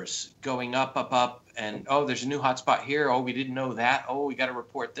numbers going up, and oh, there's a new hotspot here. Oh, we didn't know that. Oh, we got to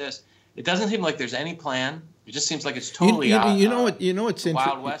report this. It doesn't seem like there's any plan. It just seems like it's totally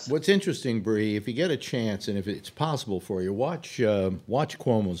Wild West. What's interesting, Bree, if you get a chance and if it's possible for you, watch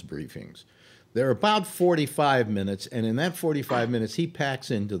Cuomo's briefings. They're about 45 minutes, and in that 45 minutes, he packs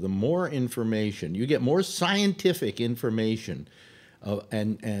into the more information. You get more scientific information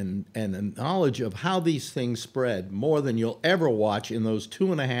and a knowledge of how these things spread more than you'll ever watch in those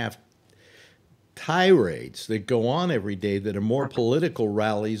 2.5 tirades that go on every day that are more political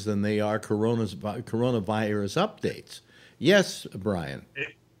rallies than they are coronavirus updates. Yes, Brian.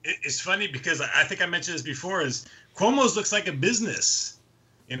 It's funny because I think I mentioned this before, is Cuomo's looks like a business.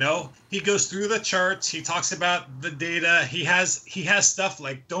 He goes through the charts. He talks about the data. He has stuff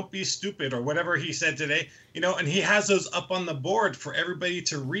like "Don't be stupid" or whatever he said today. And he has those up on the board for everybody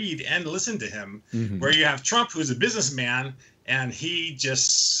to read and listen to him. Mm-hmm. Where you have Trump, who's a businessman, and he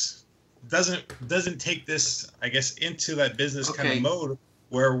just doesn't take this, I guess, into that business kind of mode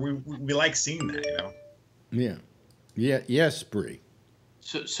where we like seeing that. Yeah. Yes, Bree.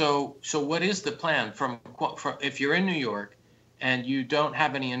 So what is the plan from if you're in New York and you don't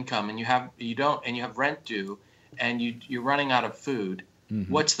have any income and you have rent due and you're running out of food?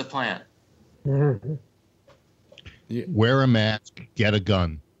 Mm-hmm. What's the plan? Mm-hmm. Yeah. Wear a mask, get a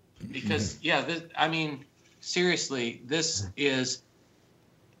gun. Because seriously, this is.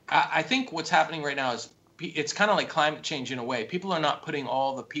 I think what's happening right now is it's kind of like climate change in a way. People are not putting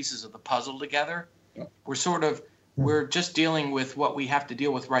all the pieces of the puzzle together. We're just dealing with what we have to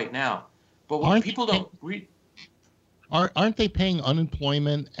deal with right now. But what people don't read. Aren't they paying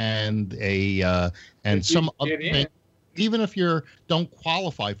unemployment and some other thing? even if you don't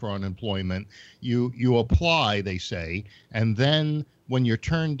qualify for unemployment, you apply, they say, and then when you're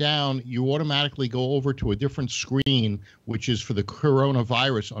turned down, you automatically go over to a different screen, which is for the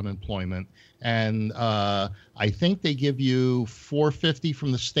coronavirus unemployment. And I think they give you $450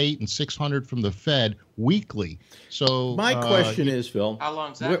 from the state and $600 from the Fed weekly. So my question is, Phil, how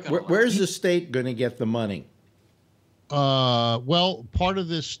long is that going to where's the state going to get the money? Well, part of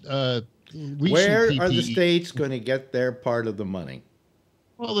this where are the states going to get their part of the money?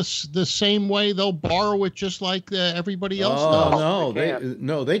 Well, the same way they'll borrow it, just like everybody else does.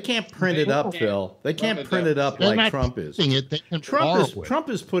 No, they can't print it up, Phil. They can't print it up like Trump is. Trump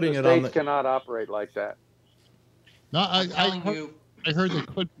is putting it on. The states cannot operate like that. No, I heard they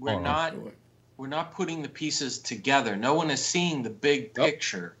could. We're not putting the pieces together. No one is seeing the big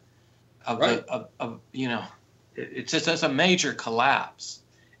picture of it's just a major collapse.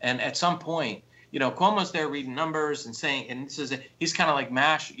 And at some point, Cuomo's there reading numbers and saying, and this is he's kind of like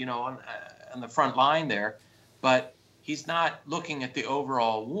MASH, on the front line there, but he's not looking at the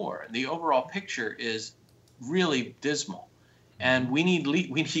overall war. And the overall picture is really dismal, and we need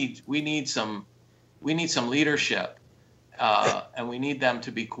some leadership, and we need them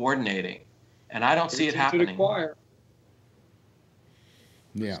to be coordinating. And I don't see it happening.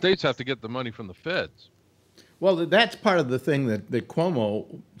 Yeah. States have to get the money from the feds. Well, that's part of the thing that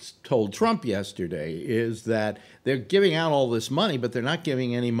Cuomo told Trump yesterday, is that they're giving out all this money, but they're not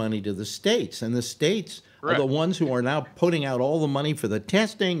giving any money to the states. And the states are the ones who are now putting out all the money for the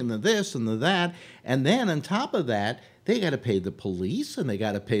testing and the this and the that. And then on top of that, they got to pay the police, and they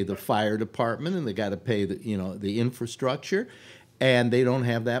got to pay the fire department, and they got to pay the infrastructure, and they don't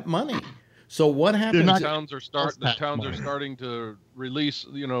have that money. So what happens? The towns are starting to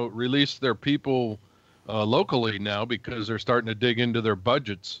release their people locally now, because they're starting to dig into their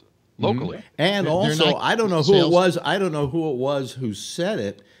budgets locally. Mm-hmm. And also, I don't know who it was. I don't know who it was who said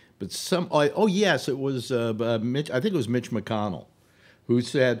it, but yes, it was Mitch. I think it was Mitch McConnell, who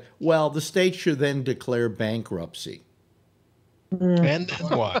said, "Well, the state should then declare bankruptcy." And then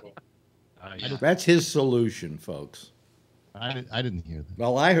what? That's his solution, folks. I didn't hear that.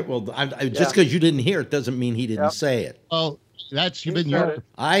 Well, just because you didn't hear it doesn't mean he didn't say it. Well, you've been hearing.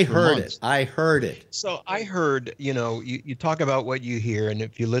 I heard it. I heard it. So I heard, you talk about what you hear, and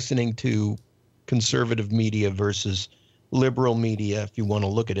if you're listening to conservative media versus liberal media, if you want to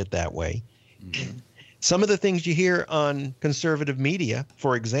look at it that way, some of the things you hear on conservative media,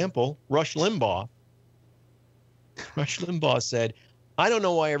 for example, Rush Limbaugh said, "I don't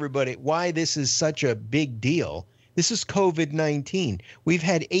know why this is such a big deal. This is COVID-19. We've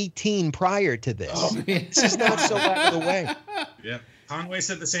had 18 prior to this. This is not so out of the way." Yeah, Conway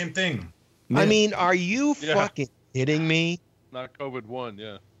said the same thing. I mean, are you fucking kidding me? Not COVID-1,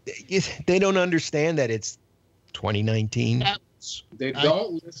 yeah. They don't understand that it's 2019. They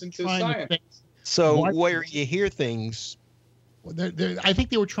don't listen to science. So where you hear things... I think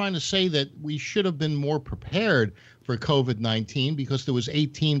they were trying to say that we should have been more prepared for COVID-19 because there was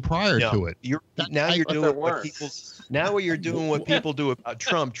 18 prior to it. Now you're doing what people do about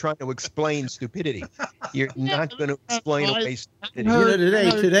Trump, trying to explain stupidity. You're not going to explain away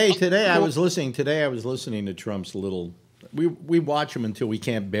stupidity. Today I was listening to Trump's little. We watch him until we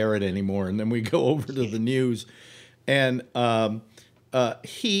can't bear it anymore, and then we go over to the news, and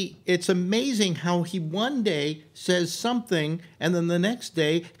it's amazing how he one day says something and then the next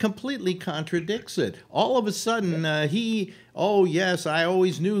day completely contradicts it. All of a sudden, I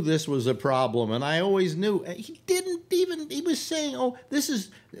always knew this was a problem, and I always knew. He didn't even, he was saying,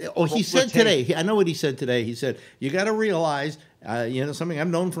 he said today, I know what he said today. He said, you got to realize, something I've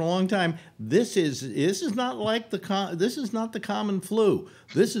known for a long time, this is not like this is not the common flu.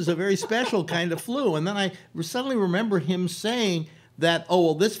 This is a very special kind of flu. And then I suddenly remember him saying that,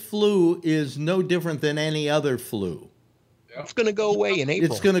 this flu is no different than any other flu. It's going to go away in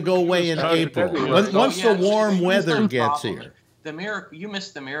April. It's going to go away in April. Once the warm weather gets here. The miracle, you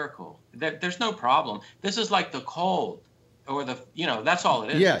missed the miracle. There's no problem. This is like the cold, or that's all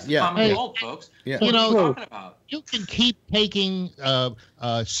it is. Yeah, it's the common cold, folks. Yeah. What are you talking about? You can keep taking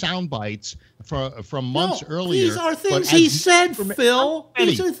sound bites from months earlier. These are things he said, Phil.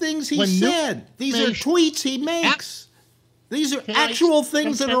 These are things he said. These are tweets he makes. These are actual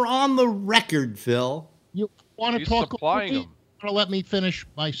things that are on the record, Phil. You want to talk about them? To let me finish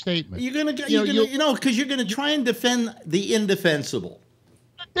my statement. You're gonna, because you're gonna try and defend the indefensible.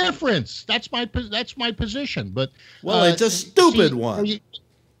 Difference. That's my position. But it's a stupid one.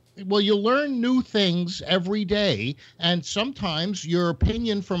 Well, you learn new things every day, and sometimes your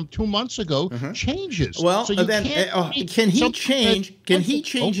opinion from 2 months ago changes. Well, so you then can he change? Can he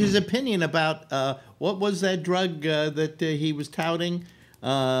change his opinion about what was that drug that he was touting?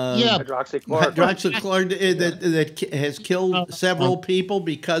 Hydroxychloroquine. That has killed several people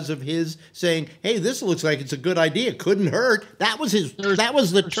because of his saying, "Hey, this looks like it's a good idea. Couldn't hurt." That was his. That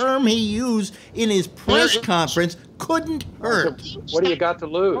was the term he used in his press conference. Couldn't hurt. What do you got to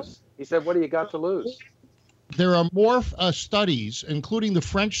lose? He said, "What do you got to lose?" There are more studies, including the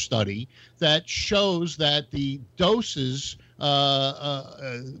French study, that shows that the doses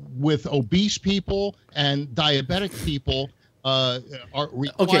with obese people and diabetic people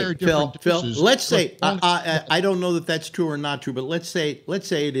require different doses. Phil, let's say I don't know that that's true or not true, but let's say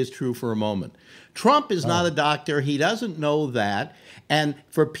it is true for a moment. Trump is not a doctor; he doesn't know that. And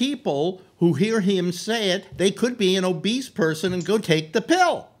for people who hear him say it, they could be an obese person and go take the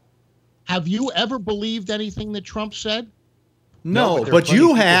pill. Have you ever believed anything that Trump said? No, but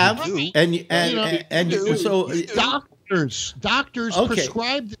you have, and so doctors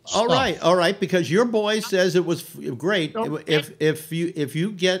prescribed stuff. All right, because your boy says it was great. If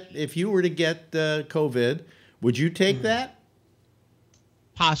you were to get COVID, would you take that?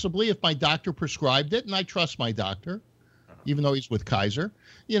 Possibly, if my doctor prescribed it, and I trust my doctor, even though he's with Kaiser.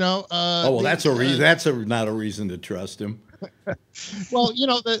 That's not a reason to trust him. Well,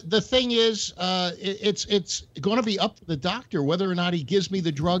 the thing is, it's going to be up to the doctor whether or not he gives me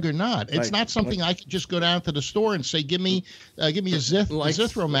the drug or not. It's not something I can just go down to the store and say, "Give me a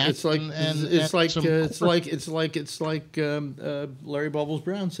Zithromax." It's like Larry Bubbles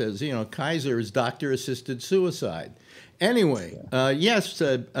Brown says. Kaiser is doctor-assisted suicide. Anyway, yes,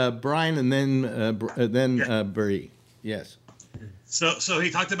 Brian, and then Bree. Yes. So he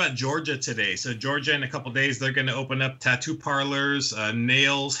talked about Georgia today. So Georgia, in a couple of days, they're going to open up tattoo parlors,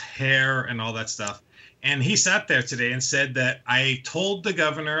 nails, hair, and all that stuff. And he sat there today and said that I told the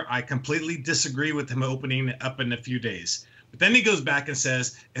governor I completely disagree with him opening up in a few days. But then he goes back and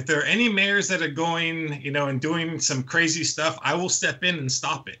says, if there are any mayors that are going, and doing some crazy stuff, I will step in and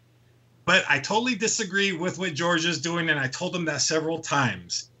stop it. But I totally disagree with what Georgia's doing, and I told him that several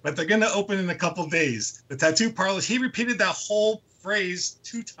times. But they're going to open in a couple of days. The tattoo parlors, he repeated that whole phrase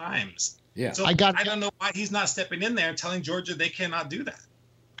 2 times. Yeah. So I don't know why he's not stepping in there and telling Georgia they cannot do that.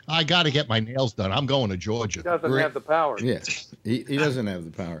 I got to get my nails done. I'm going to Georgia. He doesn't have the power. Yes, he doesn't have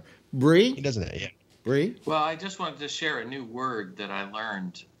the power. Bree? He doesn't have it. Bree? Well, I just wanted to share a new word that I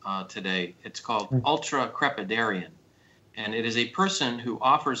learned today. It's called ultra-crepidarian, and it is a person who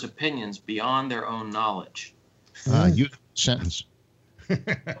offers opinions beyond their own knowledge. Use sentence.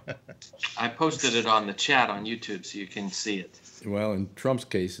 I posted it on the chat on YouTube so you can see it. Well, in Trump's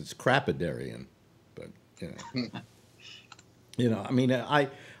case, it's crapidarian, but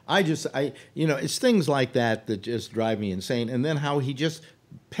it's things like that just drive me insane. And then how he just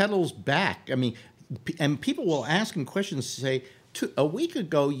pedals back. I mean, and people will ask him questions, say, a week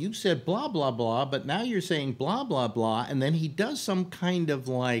ago you said blah, blah, blah, but now you're saying blah, blah, blah. And then he does some kind of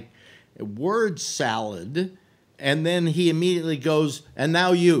like word salad. And then he immediately goes, and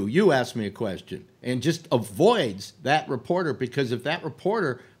now you ask me a question, and just avoids that reporter, because if that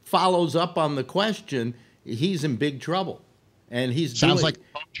reporter follows up on the question, he's in big trouble. And sounds like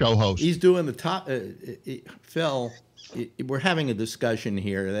a talk show host. He's doing the top. Phil, we're having a discussion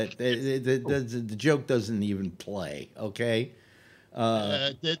here that the joke doesn't even play. Okay.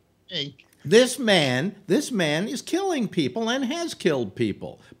 This man is killing people and has killed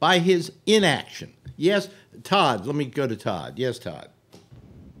people by his inaction. Yes, Todd. Let me go to Todd. Yes, Todd.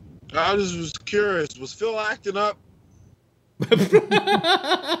 I just was curious. Was Phil acting up? Was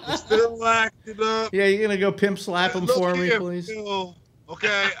Phil acting up? Yeah, you're gonna go pimp slap him for me, please. Phil,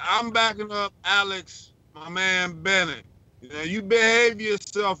 okay, I'm backing up Alex, my man Bennett. You behave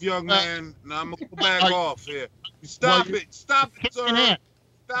yourself, young man. Now I'm gonna go back off here. Stop it, sir.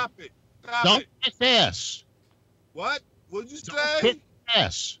 Stop it. Don't kiss ass. What? What'd you Don't say? kiss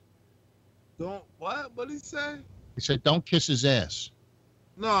ass. Don't what? What'd he say? He said, "Don't kiss his ass."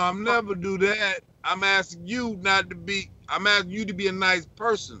 No, I'm never do that. I'm asking you not to be. I'm asking you to be a nice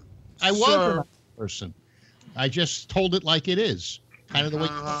person. I was a nice person. I just told it like it is, kind of the way.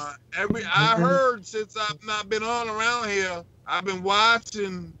 I heard since I've not been on around here. I've been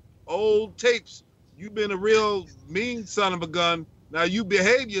watching old tapes. You've been a real mean son of a gun. Now you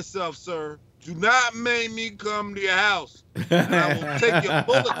behave yourself, sir. Do not make me come to your house. And I will take your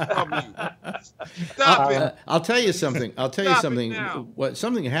bullet from you. Stop it. I'll tell you something.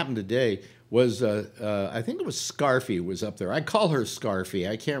 Something happened today was, I think it was Scarfy was up there. I call her Scarfy.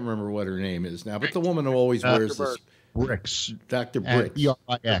 I can't remember what her name is now, but the woman who always wears this. Bricks. Dr. Bricks.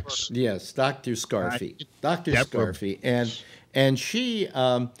 E-R-I-X. Yes, Dr. Scarfy. Dr. Scarfy. And she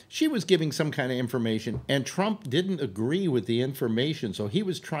was giving some kind of information, and Trump didn't agree with the information, so he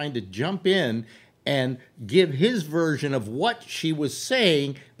was trying to jump in and give his version of what she was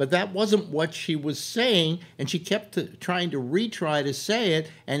saying, but that wasn't what she was saying, and she kept trying to retry to say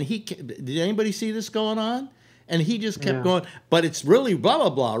it, and did anybody see this going on? And he just kept going, but it's really blah, blah,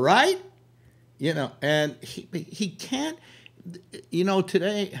 blah, right? You know, and he can't, you know,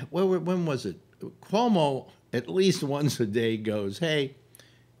 today, when was it? Cuomo, at least once a day, goes, hey,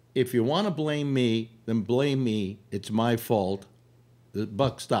 if you want to blame me, then blame me. It's my fault. The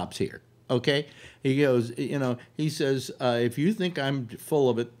buck stops here. Okay? He goes, you know, he says, if you think I'm full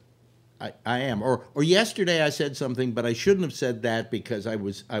of it, I am. Or yesterday I said something, but I shouldn't have said that because I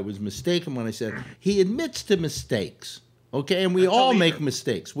was mistaken when I said. He admits to mistakes. Okay? And we all make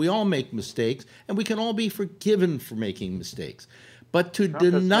mistakes. We all make mistakes, and we can all be forgiven for making mistakes. But to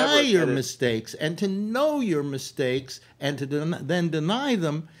deny your mistakes and to know your mistakes and to then deny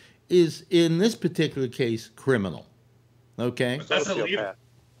them is, in this particular case, criminal. Okay? But that's a leader.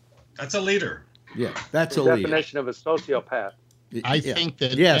 That's a leader. Yeah, that's the a leader. definition of a sociopath. I think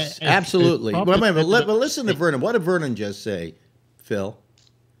that... Yes, absolutely. But listen to Vernon. What did Vernon just say, Phil?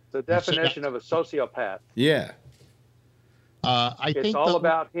 The definition of a sociopath. Yeah. I think it's all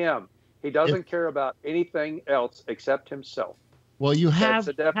about him. He doesn't care about anything else except himself. Well, that's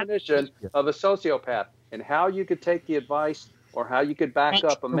the definition of a sociopath. And how you could take the advice or how you could back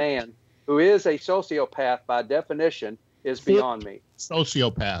up a man who is a sociopath by definition is beyond me.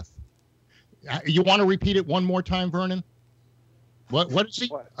 Sociopath. You want to repeat it one more time, Vernon? What is he?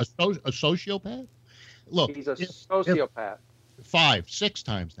 What? A sociopath? Look, he's a sociopath. 5, 6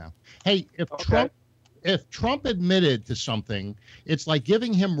 times now. Hey, if Trump admitted to something, it's like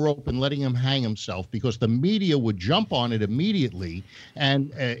giving him rope and letting him hang himself, because the media would jump on it immediately.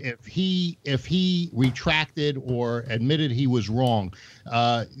 And if he retracted or admitted he was wrong,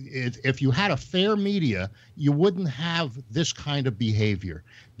 if you had a fair media, you wouldn't have this kind of behavior.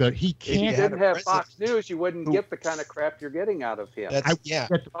 But he can't. If you didn't have Fox News, you wouldn't get the kind of crap you're getting out of him.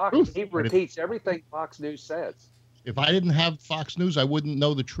 He repeats everything Fox News says. If I didn't have Fox News, I wouldn't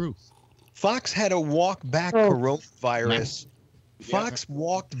know the truth. Fox had to walk back coronavirus. Fox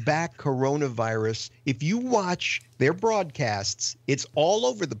walked back coronavirus. If you watch their broadcasts, it's all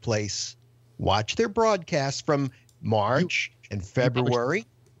over the place. Watch their broadcasts from March and February.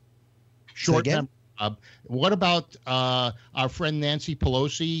 Short memory. What about our friend Nancy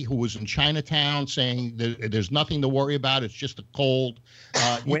Pelosi, who was in Chinatown saying there's nothing to worry about, it's just a cold?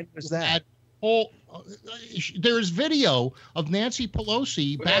 When was that? There's video of Nancy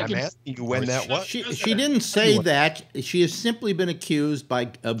Pelosi back in when that was. She didn't say that. She has simply been accused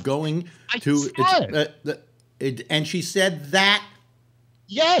of going and she said that.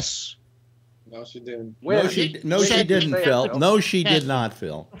 Yes. No, she didn't. No, she didn't, Phil. No, she did not,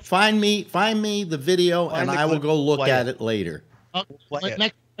 Phil. Find me the video, and I will go look at it later.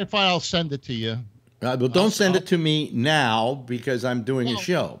 Next, if I'll send it to you. Well, don't send it to me now because I'm doing a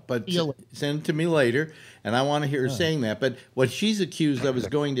show, but send it to me later, and I want to hear her saying that. But what she's accused of is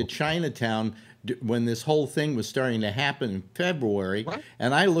going to Chinatown when this whole thing was starting to happen in February,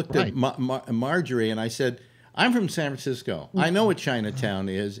 and I looked at Marjorie and I said, I'm from San Francisco. I know what Chinatown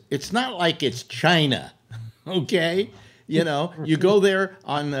is. It's not like it's China, okay? You know, you go there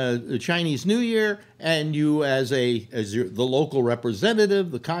on the Chinese New Year, and you, as the local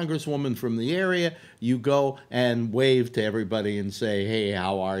representative, the congresswoman from the area, you go and wave to everybody and say, "Hey,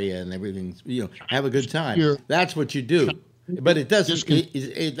 how are you?" and everything. You know, have a good time. That's what you do. But it doesn't.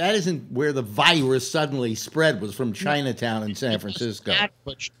 That isn't where the virus suddenly spread. Was from Chinatown in San Francisco.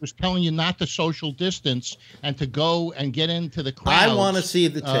 But she was telling you not to social distance and to go and get into the crowds. I want to see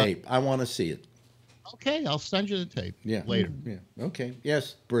the tape. I want to see it. Okay, I'll send you the tape. Later. Yeah. Okay.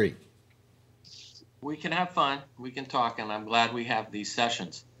 Yes, Bree. We can have fun. We can talk, and I'm glad we have these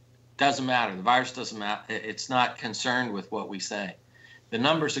sessions. Doesn't matter. The virus doesn't matter. It's not concerned with what we say. The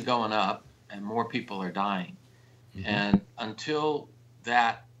numbers are going up, and more people are dying. Mm-hmm. And until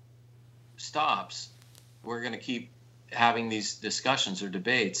that stops, we're going to keep having these discussions or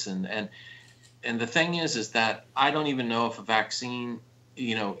debates. And the thing is that I don't even know if a vaccine,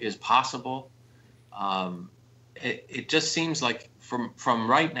 is possible. It just seems like from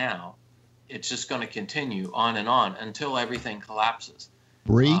right now, it's just going to continue on and on until everything collapses.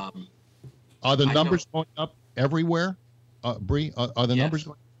 Bree, are the numbers going up everywhere? Bree, are the numbers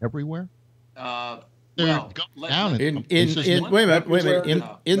going up everywhere? They're going down. Wait a minute.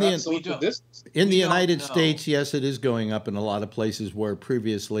 In the United States, yes, it is going up in a lot of places where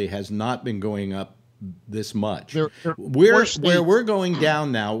previously has not been going up this much. Where we're going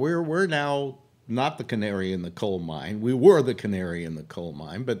down now. We're now not the canary in the coal mine. We were the canary in the coal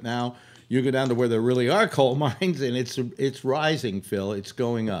mine, but now you go down to where there really are coal mines, and it's rising, Phil. It's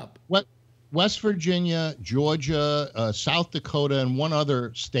going up. West Virginia, Georgia, South Dakota, and one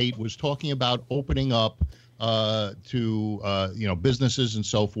other state was talking about opening up to businesses and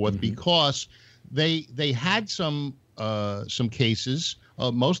so forth, because they had some cases.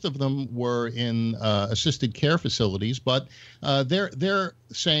 Most of them were in assisted care facilities, but they're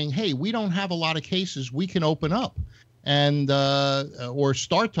saying, hey, we don't have a lot of cases. We can open up and or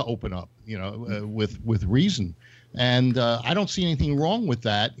start to open up, with reason. And I don't see anything wrong with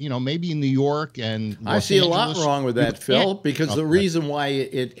that. Maybe in New York and I see a lot wrong with that, Phil, because the reason why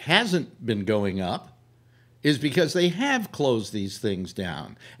it hasn't been going up is because they have closed these things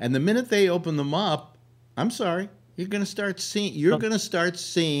down. And the minute they open them up, I'm sorry, you're going to start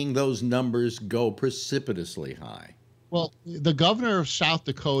seeing those numbers go precipitously high. Well, the governor of South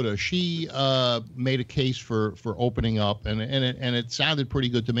Dakota, she made a case for opening up, and it sounded pretty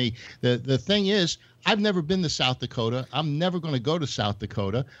good to me. The thing is, I've never been to South Dakota. I'm never going to go to South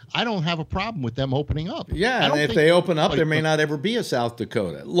Dakota. I don't have a problem with them opening up. Yeah, and if they open up, there may not ever be a South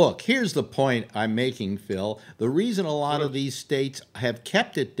Dakota. Look, here's the point I'm making, Phil. The reason a lot of these states have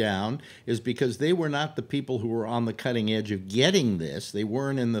kept it down is because they were not the people who were on the cutting edge of getting this. They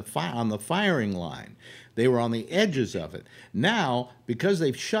weren't on the firing line. They were on the edges of it. Now, because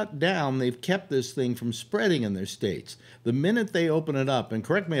they've shut down, they've kept this thing from spreading in their states. The minute they open it up, and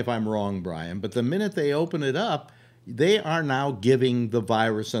correct me if I'm wrong, Brian, but the minute they open it up, they are now giving the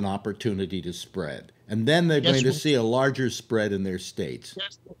virus an opportunity to spread. And then they're going to see a larger spread in their states.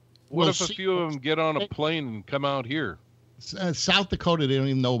 What if a few of them get on a plane and come out here? South Dakota, they don't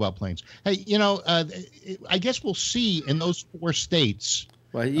even know about planes. Hey, I guess we'll see in those 4 states.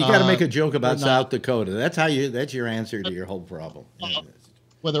 Well, you got to make a joke about South Dakota. That's your answer to your whole problem.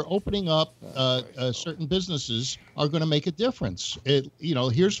 Whether opening up certain businesses are going to make a difference.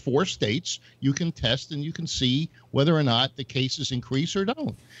 Here's 4 states. You can test and you can see whether or not the cases increase or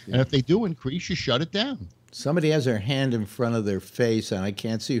don't. Yeah. And if they do increase, you shut it down. Somebody has their hand in front of their face, and I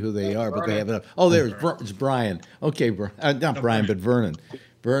can't see who they are, but they have it up. Oh, it's Brian. Okay, not Brian, but Vernon.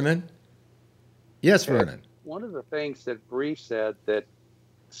 Vernon? Yes, Vernon. One of the things that Bree said that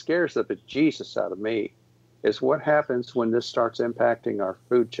scares the bejesus out of me is what happens when this starts impacting our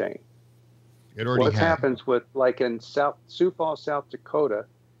food chain. What happens with, like in Sioux Falls, South Dakota,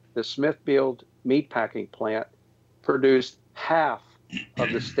 the Smithfield meatpacking plant produced half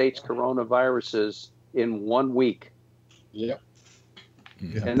of the state's coronaviruses in 1 week. Yep.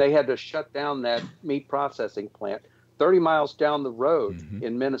 Yeah. And they had to shut down that meat processing plant. 30 miles down the road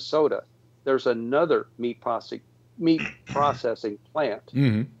in Minnesota, there's another meat processing plant.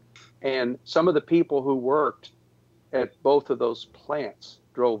 And some of the people who worked at both of those plants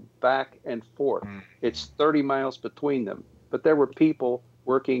drove back and forth. It's 30 miles between them, but there were people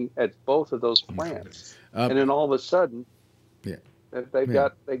working at both of those plants. And then all of a sudden, they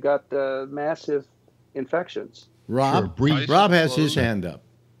got massive infections. Rob has his hand up.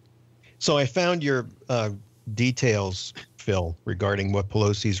 So I found your details, Phil, regarding what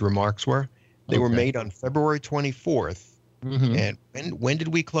Pelosi's remarks were. They were made on February 24th. And when did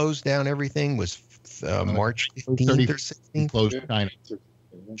we close down everything? Was March 15th or 16th? We closed China.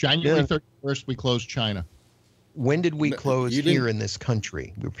 January 31st, we closed China. When did we close here in this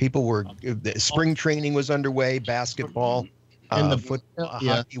country? Spring training was underway, basketball, football,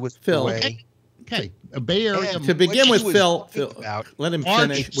 hockey was underway. Okay. Bay Area. To begin with, Phil, let him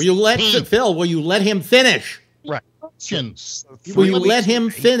finish. Will you let him finish? Right. Will you let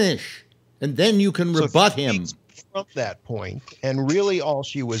him finish? And then you can rebut him. From that point, and really all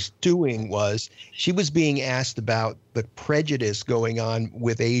she was doing was she was being asked about the prejudice going on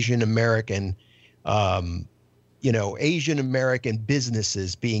with Asian American Asian American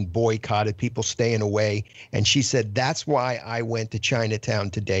businesses being boycotted, people staying away. And she said, that's why I went to Chinatown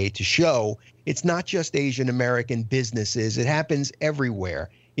today, to show it's not just Asian American businesses. It happens everywhere.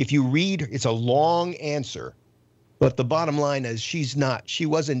 If you read, it's a long answer, but the bottom line is she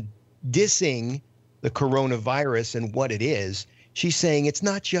wasn't dissing the coronavirus and what it is. She's saying it's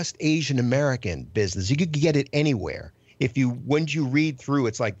not just Asian American business. You could get it anywhere. When you read through,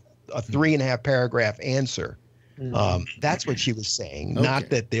 it's like a 3.5 paragraph answer. That's what she was saying. Okay. Not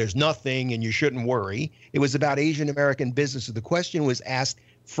that there's nothing and you shouldn't worry. It was about Asian American businesses. The question was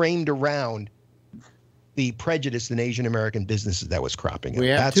framed around the prejudice in Asian American businesses that was cropping up.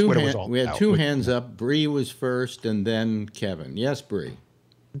 That's what it was all about. We had 2 hands up. Bree was first, and then Kevin. Yes, Bree.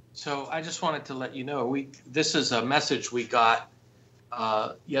 So I just wanted to let you know, this is a message we got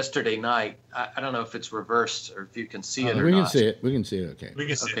yesterday night. I don't know if it's reversed or if you can see it or we not. Can see it. We can see it. Okay. We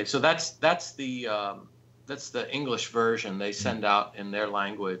can see Okay, it. so that's the English version they send out in their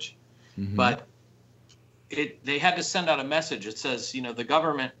language, but they had to send out a message. It says, the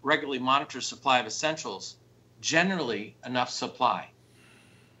government regularly monitors supply of essentials, generally enough supply.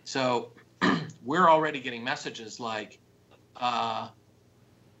 So we're already getting messages like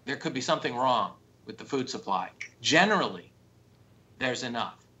there could be something wrong with the food supply. Generally, there's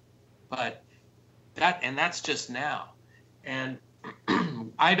enough, but that's just now. And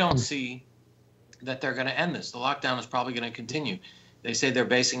I don't see that they're going to end this. The lockdown is probably going to continue. They say they're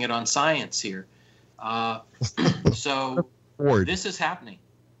basing it on science here. So this is happening.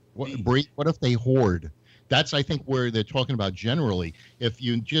 What if they hoard? That's, I think, where they're talking about generally. If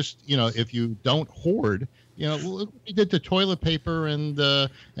you just, if you don't hoard, look, we did the toilet paper and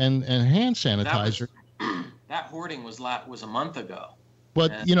hand sanitizer. That hoarding was a month ago.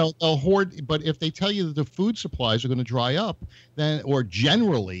 But they'll hoard. But if they tell you that the food supplies are going to dry up, then, or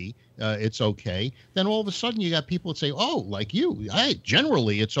generally it's okay, then all of a sudden you got people that say, "Oh, like you,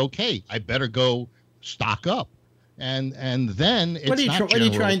 generally it's okay. I better go stock up." And then it's what are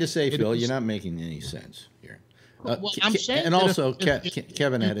you trying to say, Phil? You're not making any sense here. Well, I'm saying, and also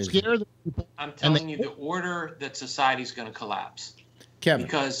Kevin had his. I'm telling you, the order that society's going to collapse. Kevin,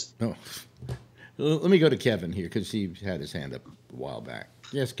 because let me go to Kevin here because he had his hand up a while back.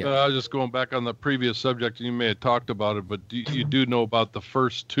 Yes, Kevin. I was just going back on the previous subject. You may have talked about it, but you do know about the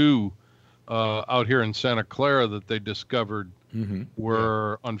first two out here in Santa Clara that they discovered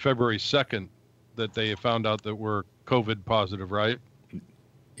were on February 2nd that they found out that were COVID positive, right?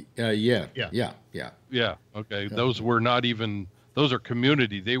 Yeah. Okay, those were not even. Those are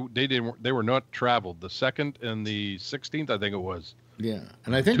community. They were not traveled. The 2nd and the 16th, I think it was. Yeah,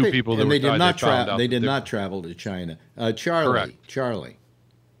 and I think two people that they died, did not travel to China. Charlie.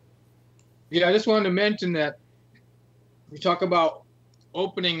 Yeah, I just wanted to mention that we talk about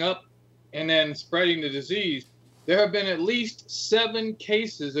opening up and then spreading the disease. There have been at least 7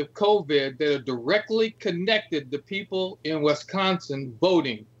 cases of COVID that are directly connected to people in Wisconsin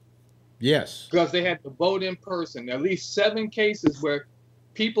voting. Yes. Because they had to vote in person. At least 7 cases where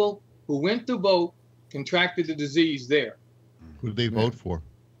people who went to vote contracted the disease there. Who did they vote for?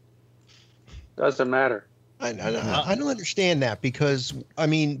 Doesn't matter. I don't understand that because,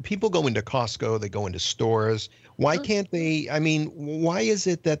 people go into Costco, they go into stores. Why can't they? Why is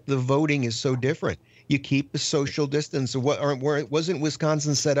it that the voting is so different? You keep the social distance. Wasn't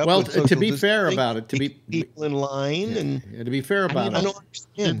Wisconsin set up? Well, with to be fair about it, to be people in line, and to be fair about it, I don't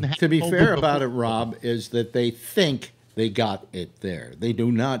understand. To be fair about it, Rob, is that they think they got it there. They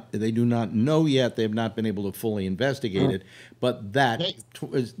do not know yet. They have not been able to fully investigate it. But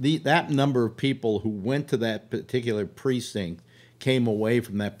that number of people who went to that particular precinct came away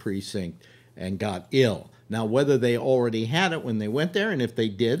from that precinct and got ill. Now, whether they already had it when they went there, and if they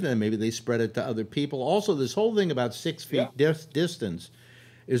did, then maybe they spread it to other people. Also, this whole thing about 6 feet distance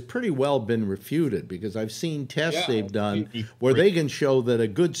is pretty well been refuted because I've seen tests they've done where they can show that a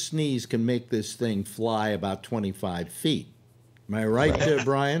good sneeze can make this thing fly about 25 feet. Am I right,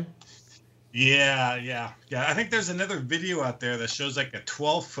 Brian? Yeah. I think there's another video out there that shows like a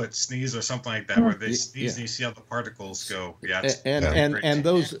 12-foot sneeze or something like that, where they sneeze and you see how the particles go. Yeah, and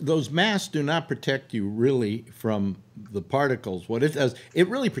those masks do not protect you really from the particles. What it does, it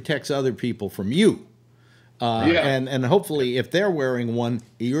really protects other people from you. And hopefully, if they're wearing one,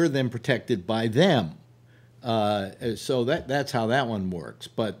 you're then protected by them. So that's how that one works.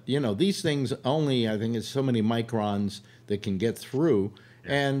 But these things only, I think, it's so many microns that can get through.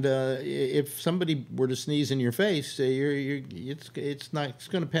 And if somebody were to sneeze in your face, it's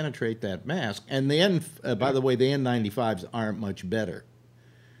going to penetrate that mask. And by the way, the N95s aren't much better.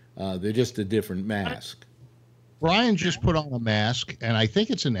 They're just a different mask. Brian just put on a mask, and I think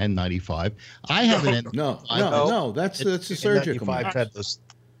it's an N95. I have an N95. No, that's a surgical mask.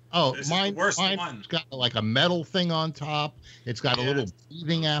 Mine's got like a metal thing on top. It's got a little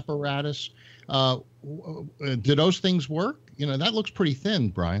breathing apparatus. Do those things work? That looks pretty thin,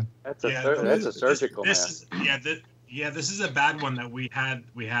 Brian. That's a surgical mask. This is a bad one that we had,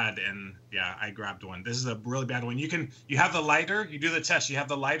 and I grabbed one. This is a really bad one. You have the lighter. You do the test. You have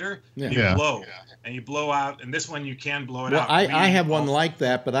the lighter. And you blow, and you blow out. And this one you can blow it out. I have one like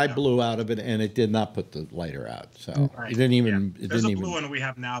that, but I blew out of it, and it did not put the lighter out. So it didn't even. There's a blue one we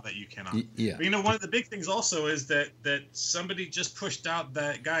have now that you cannot. But one of the big things also is that somebody just pushed out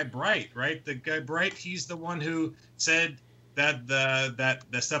that guy Bright, right? The guy Bright, he's the one who said that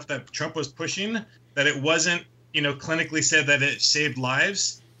the stuff that Trump was pushing, that it wasn't. Clinically said that it saved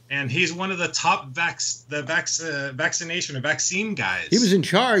lives, and he's one of the top vaccination or vaccine guys. He was in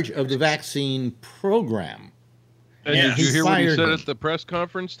charge of the vaccine program. And did you hear what he said at the press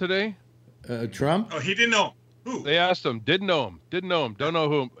conference today? Trump? Oh, he didn't know who. They asked him, didn't know him, don't know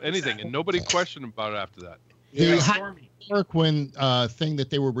who, anything, and nobody questioned him about it after that. The hydrochloroquine thing that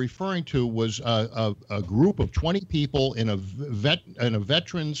they were referring to was a group of 20 people in a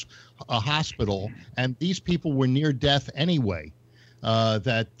veterans hospital, and these people were near death anyway.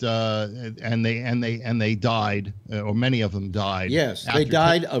 And they died, or many of them died. Yes, they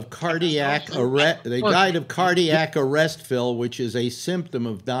died of cardiac arrest. They died of cardiac arrest, Phil, which is a symptom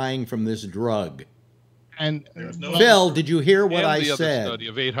of dying from this drug. And Phil, did you hear what I the said? Other study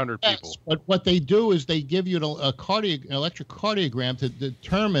of 800 people. Yes, but what they do is they give you an electrocardiogram to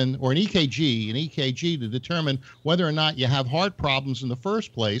determine, or an EKG to determine whether or not you have heart problems in the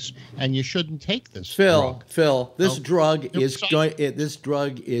first place, and you shouldn't take this. Phil, this drug is going. This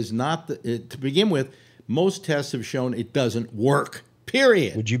drug is not to begin with. Most tests have shown it doesn't work.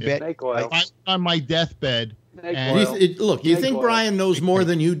 Period. Would you bet? I'm on my deathbed. Look, do you think Brian knows more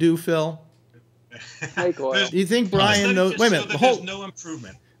than you do, Phil? Do you think Brian knows? Wait a minute. There's no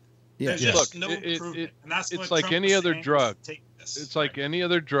improvement. There's just no improvement. And that's it's what like Trump any was other saying, drug. take this. It's like any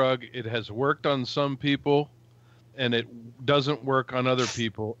other drug. It has worked on some people, and it doesn't work on other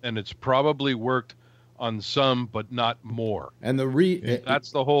people, and it's probably worked on some, but not more. And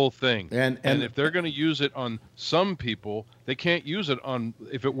that's the whole thing. And if they're going to use it on some people, they can't use it on.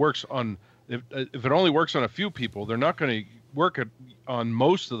 If it works on, if it only works on a few people, they're not going to work it on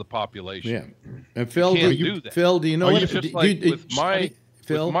most of the population. Yeah. And Phil, Phil, do you know what? Just like with my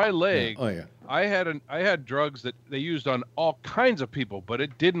leg, I had drugs that they used on all kinds of people, but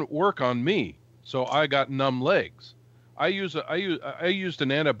it didn't work on me. So I got numb legs. I used an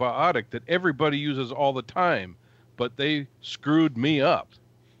antibiotic that everybody uses all the time, but they screwed me up.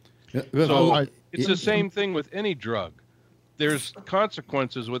 So it's the same thing with any drug. There's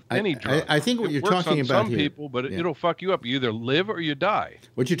consequences with any drug. I think what you're talking about some people, but it'll fuck you up. You either live or you die.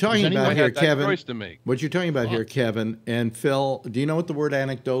 What you're talking about here, Kevin. Choice to make. What you're talking about here, Kevin and Phil. Do you know what the word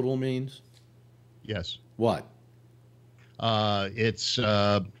anecdotal means? Yes. What? It's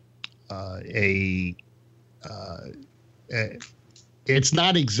it's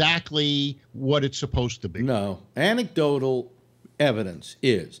not exactly what it's supposed to be. No. Anecdotal evidence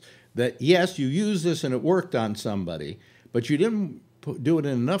is that, yes, you used this and it worked on somebody, but you didn't do it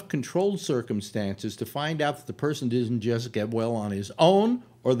in enough controlled circumstances to find out that the person didn't just get well on his own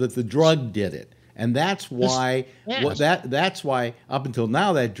or that the drug did it. And that's why that's why up until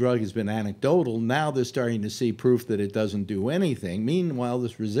now that drug has been anecdotal. Now they're starting to see proof that it doesn't do anything. Meanwhile,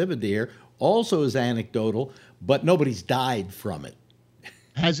 this Rezivivir also is anecdotal, but nobody's died from it.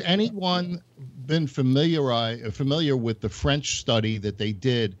 Has anyone been familiar with the French study that they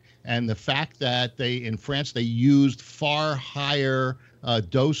did and the fact that in France they used far higher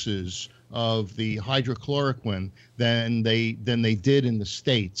doses of the hydrochloroquine than they did in the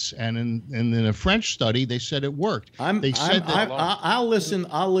States, and in a French study they said it worked. I'll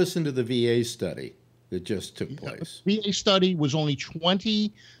listen to the VA study that just took place. The VA study was only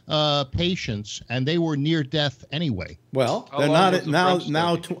 20 patients, and they were near death anyway. Well, they're not now.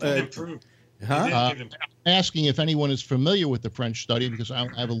 I'm asking if anyone is familiar with the French study because I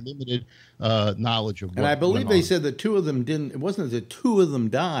have a limited knowledge of what. And I believe they said that two of them didn't. It wasn't that two of them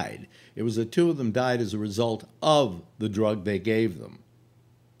died. It was that two of them died as a result of the drug they gave them.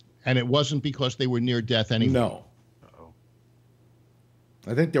 And it wasn't because they were near death anyway. No.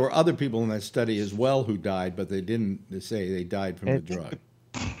 I think there were other people in that study as well who died, but they didn't say they died from the drug.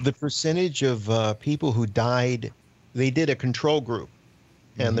 The percentage of people who died, they did a control group,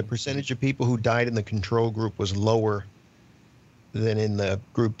 and the percentage of people who died in the control group was lower than in the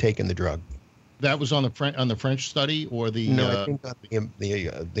group taking the drug. That was on the French study or the I think on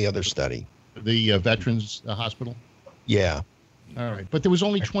the other study, the Veterans Hospital. Yeah. All right, but there was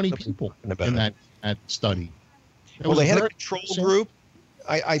only 20 people in that study. Well, they had a control group.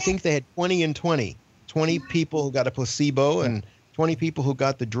 I think they had 20 and 20. 20 people who got a placebo and 20 people who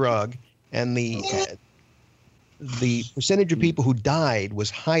got the drug, and the percentage of people who died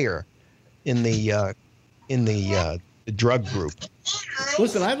was higher in the drug group.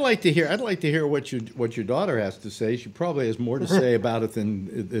 Listen, I'd like to hear what your daughter has to say. She probably has more to say about it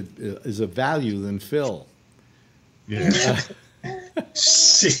than it is of value than Phil. Yeah.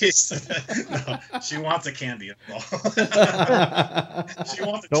 She wants a candy. She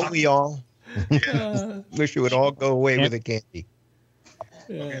wants. Don't we all? Yeah. Wish it would all go away with the candy.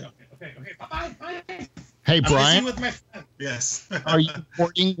 Okay. Bye. Hey, Brian. With my friend. Yes. Are you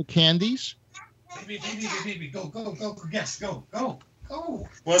importing the candies? Baby, go. Yes, go. Oh,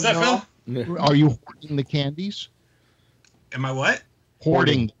 what was that, Phil? Are you hoarding the candies? Am I what?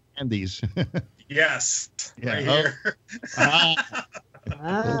 Hoarding the candies. Yes. Yeah. Right here.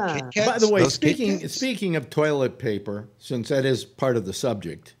 By the way, speaking of toilet paper, since that is part of the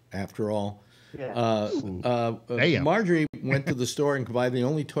subject, after all, Marjorie went to the store and could buy the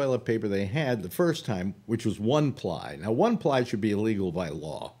only toilet paper they had the first time, which was 1-ply. Now, 1-ply should be illegal by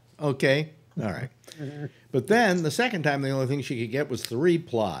law. Okay? All right. But then the second time, the only thing she could get was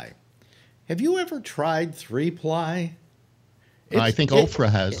 3-ply. Have you ever tried 3-ply? I think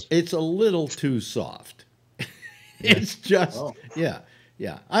Oprah has. It's a little too soft. It's just, yeah.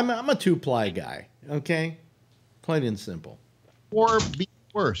 I'm a 2-ply guy, okay? Plain and simple. Or be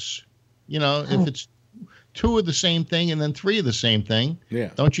worse. You know, if it's 2 of the same thing and then 3 of the same thing,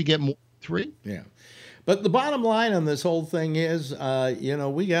 don't you get more 3? Yeah. But the bottom line on this whole thing is, you know,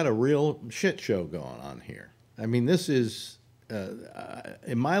 we got a real shit show going on here. I mean, this is,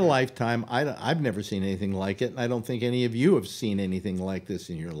 in my lifetime, I've never seen anything like it, and I don't think any of you have seen anything like this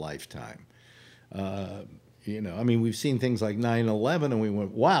in your lifetime. You know, I mean, we've seen things like 9/11, and we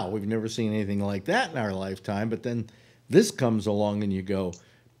went, wow, we've never seen anything like that in our lifetime. But then this comes along, and you go,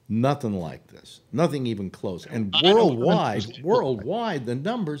 nothing like this, nothing even close. And worldwide, the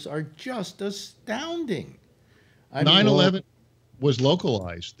numbers are just astounding. 9/11 was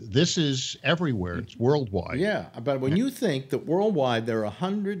localized. This is everywhere. It's worldwide. Yeah, but when you think that worldwide there are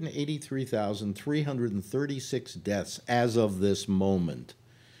 183,336 deaths as of this moment,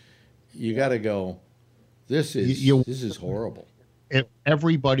 you got to go, this is horrible.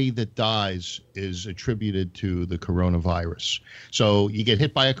 Everybody that dies is attributed to the coronavirus. So you get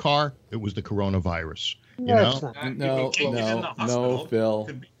hit by a car, it was the coronavirus. You know? No, Phil.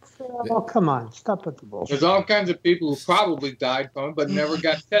 Oh, come on. Stop with the bullshit. There's all kinds of people who probably died from it, but never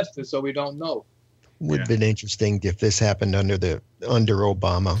got tested, so we don't know. Would have been interesting if this happened under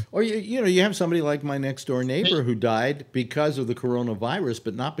Obama. Or you know, you have somebody like my next door neighbor who died because of the coronavirus,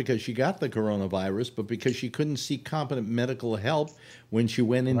 but not because she got the coronavirus, but because she couldn't seek competent medical help when she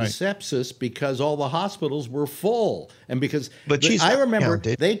went into sepsis because all the hospitals were full. And because I remember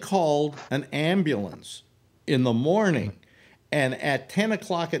they called an ambulance in the morning, and at 10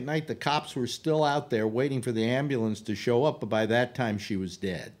 o'clock at night, the cops were still out there waiting for the ambulance to show up, but by that time she was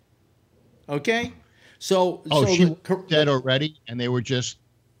dead. Okay? So she was dead already, and they were just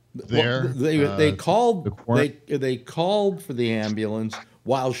there. Well, they called for the ambulance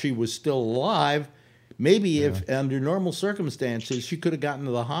while she was still alive. Maybe if under normal circumstances she could have gotten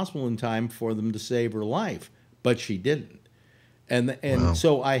to the hospital in time for them to save her life, but she didn't. And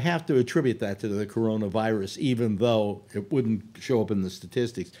so I have to attribute that to the coronavirus, even though it wouldn't show up in the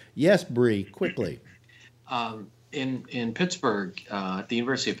statistics. Yes, Bree, quickly. In Pittsburgh, at the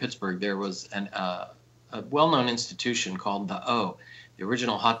University of Pittsburgh, there was a well-known institution called the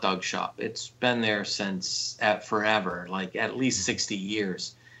original hot dog shop. It's been there since forever, like at least 60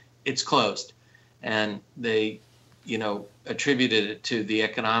 years. It's closed, and they, attributed it to the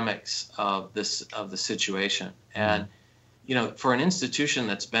economics of the situation. And for an institution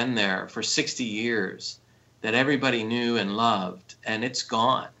that's been there for 60 years, that everybody knew and loved, and it's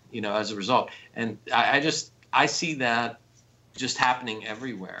gone, as a result. And I see that just happening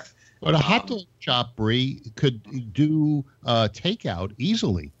everywhere. But a hot dog shop, Bree, could do takeout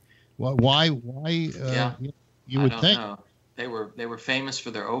easily. Why? You would think. Know. They were famous for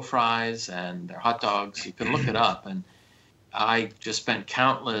their O-fries and their hot dogs. You can look it up. And I just spent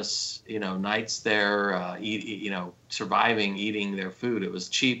countless, nights there, surviving, eating their food. It was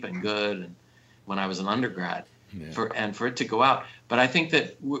cheap and good. And when I was an undergrad, for it to go out. But I think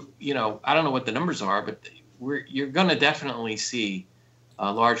that I don't know what the numbers are, but you're going to definitely see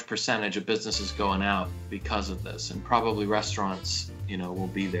a large percentage of businesses going out because of this, and probably restaurants, will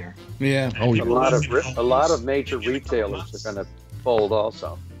be there. Yeah. A lot of major retailers are going to fold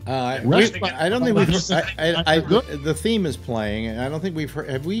also. I don't think we've. The theme is playing. I don't think we've heard.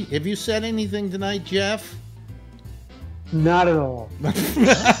 Have you said anything tonight, Jeff? Not at all.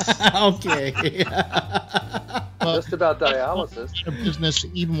 Okay. Just about dialysis. Business,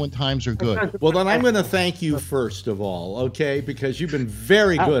 even when times are good. Well, then I'm going to thank you first of all, okay? Because you've been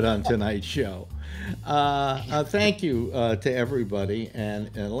very good on tonight's show. Thank you to everybody,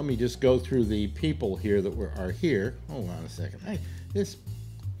 and let me just go through the people here that are here. Hold on a second. This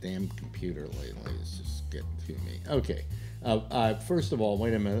damn computer lately is just getting to me. Okay. First of all,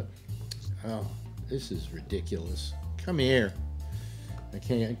 wait a minute. Oh, this is ridiculous. Come here. I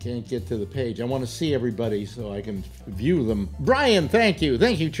can't get to the page. I want to see everybody so I can view them. Brian, thank you.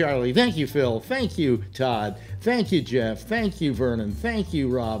 Thank you, Charlie. Thank you, Phil. Thank you, Todd. Thank you, Jeff. Thank you, Vernon. Thank you,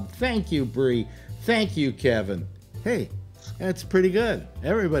 Rob. Thank you, Bree. Thank you, Kevin. Hey, That's pretty good.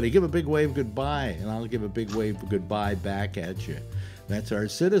 Everybody, give a big wave goodbye, and I'll give a big wave goodbye back at you. That's our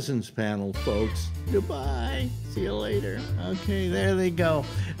citizens panel, folks. Goodbye. See you later. Okay, there they go.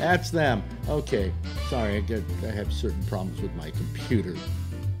 That's them. Okay, sorry, I have certain problems with my computer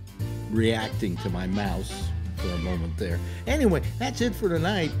reacting to my mouse for a moment there. Anyway, that's it for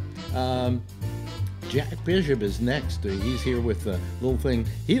tonight. Jack Bishop is next. He's here with a little thing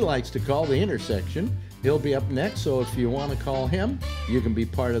he likes to call the intersection. He'll be up next, so if you want to call him, you can be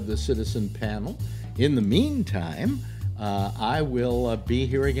part of the citizen panel. In the meantime, I will be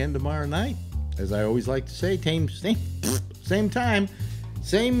here again tomorrow night. As I always like to say, same time,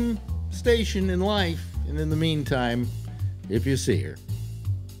 same station in life. And in the meantime, if you see her,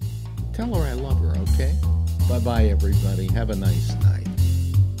 tell her I love her, okay? Bye-bye, everybody. Have a nice night.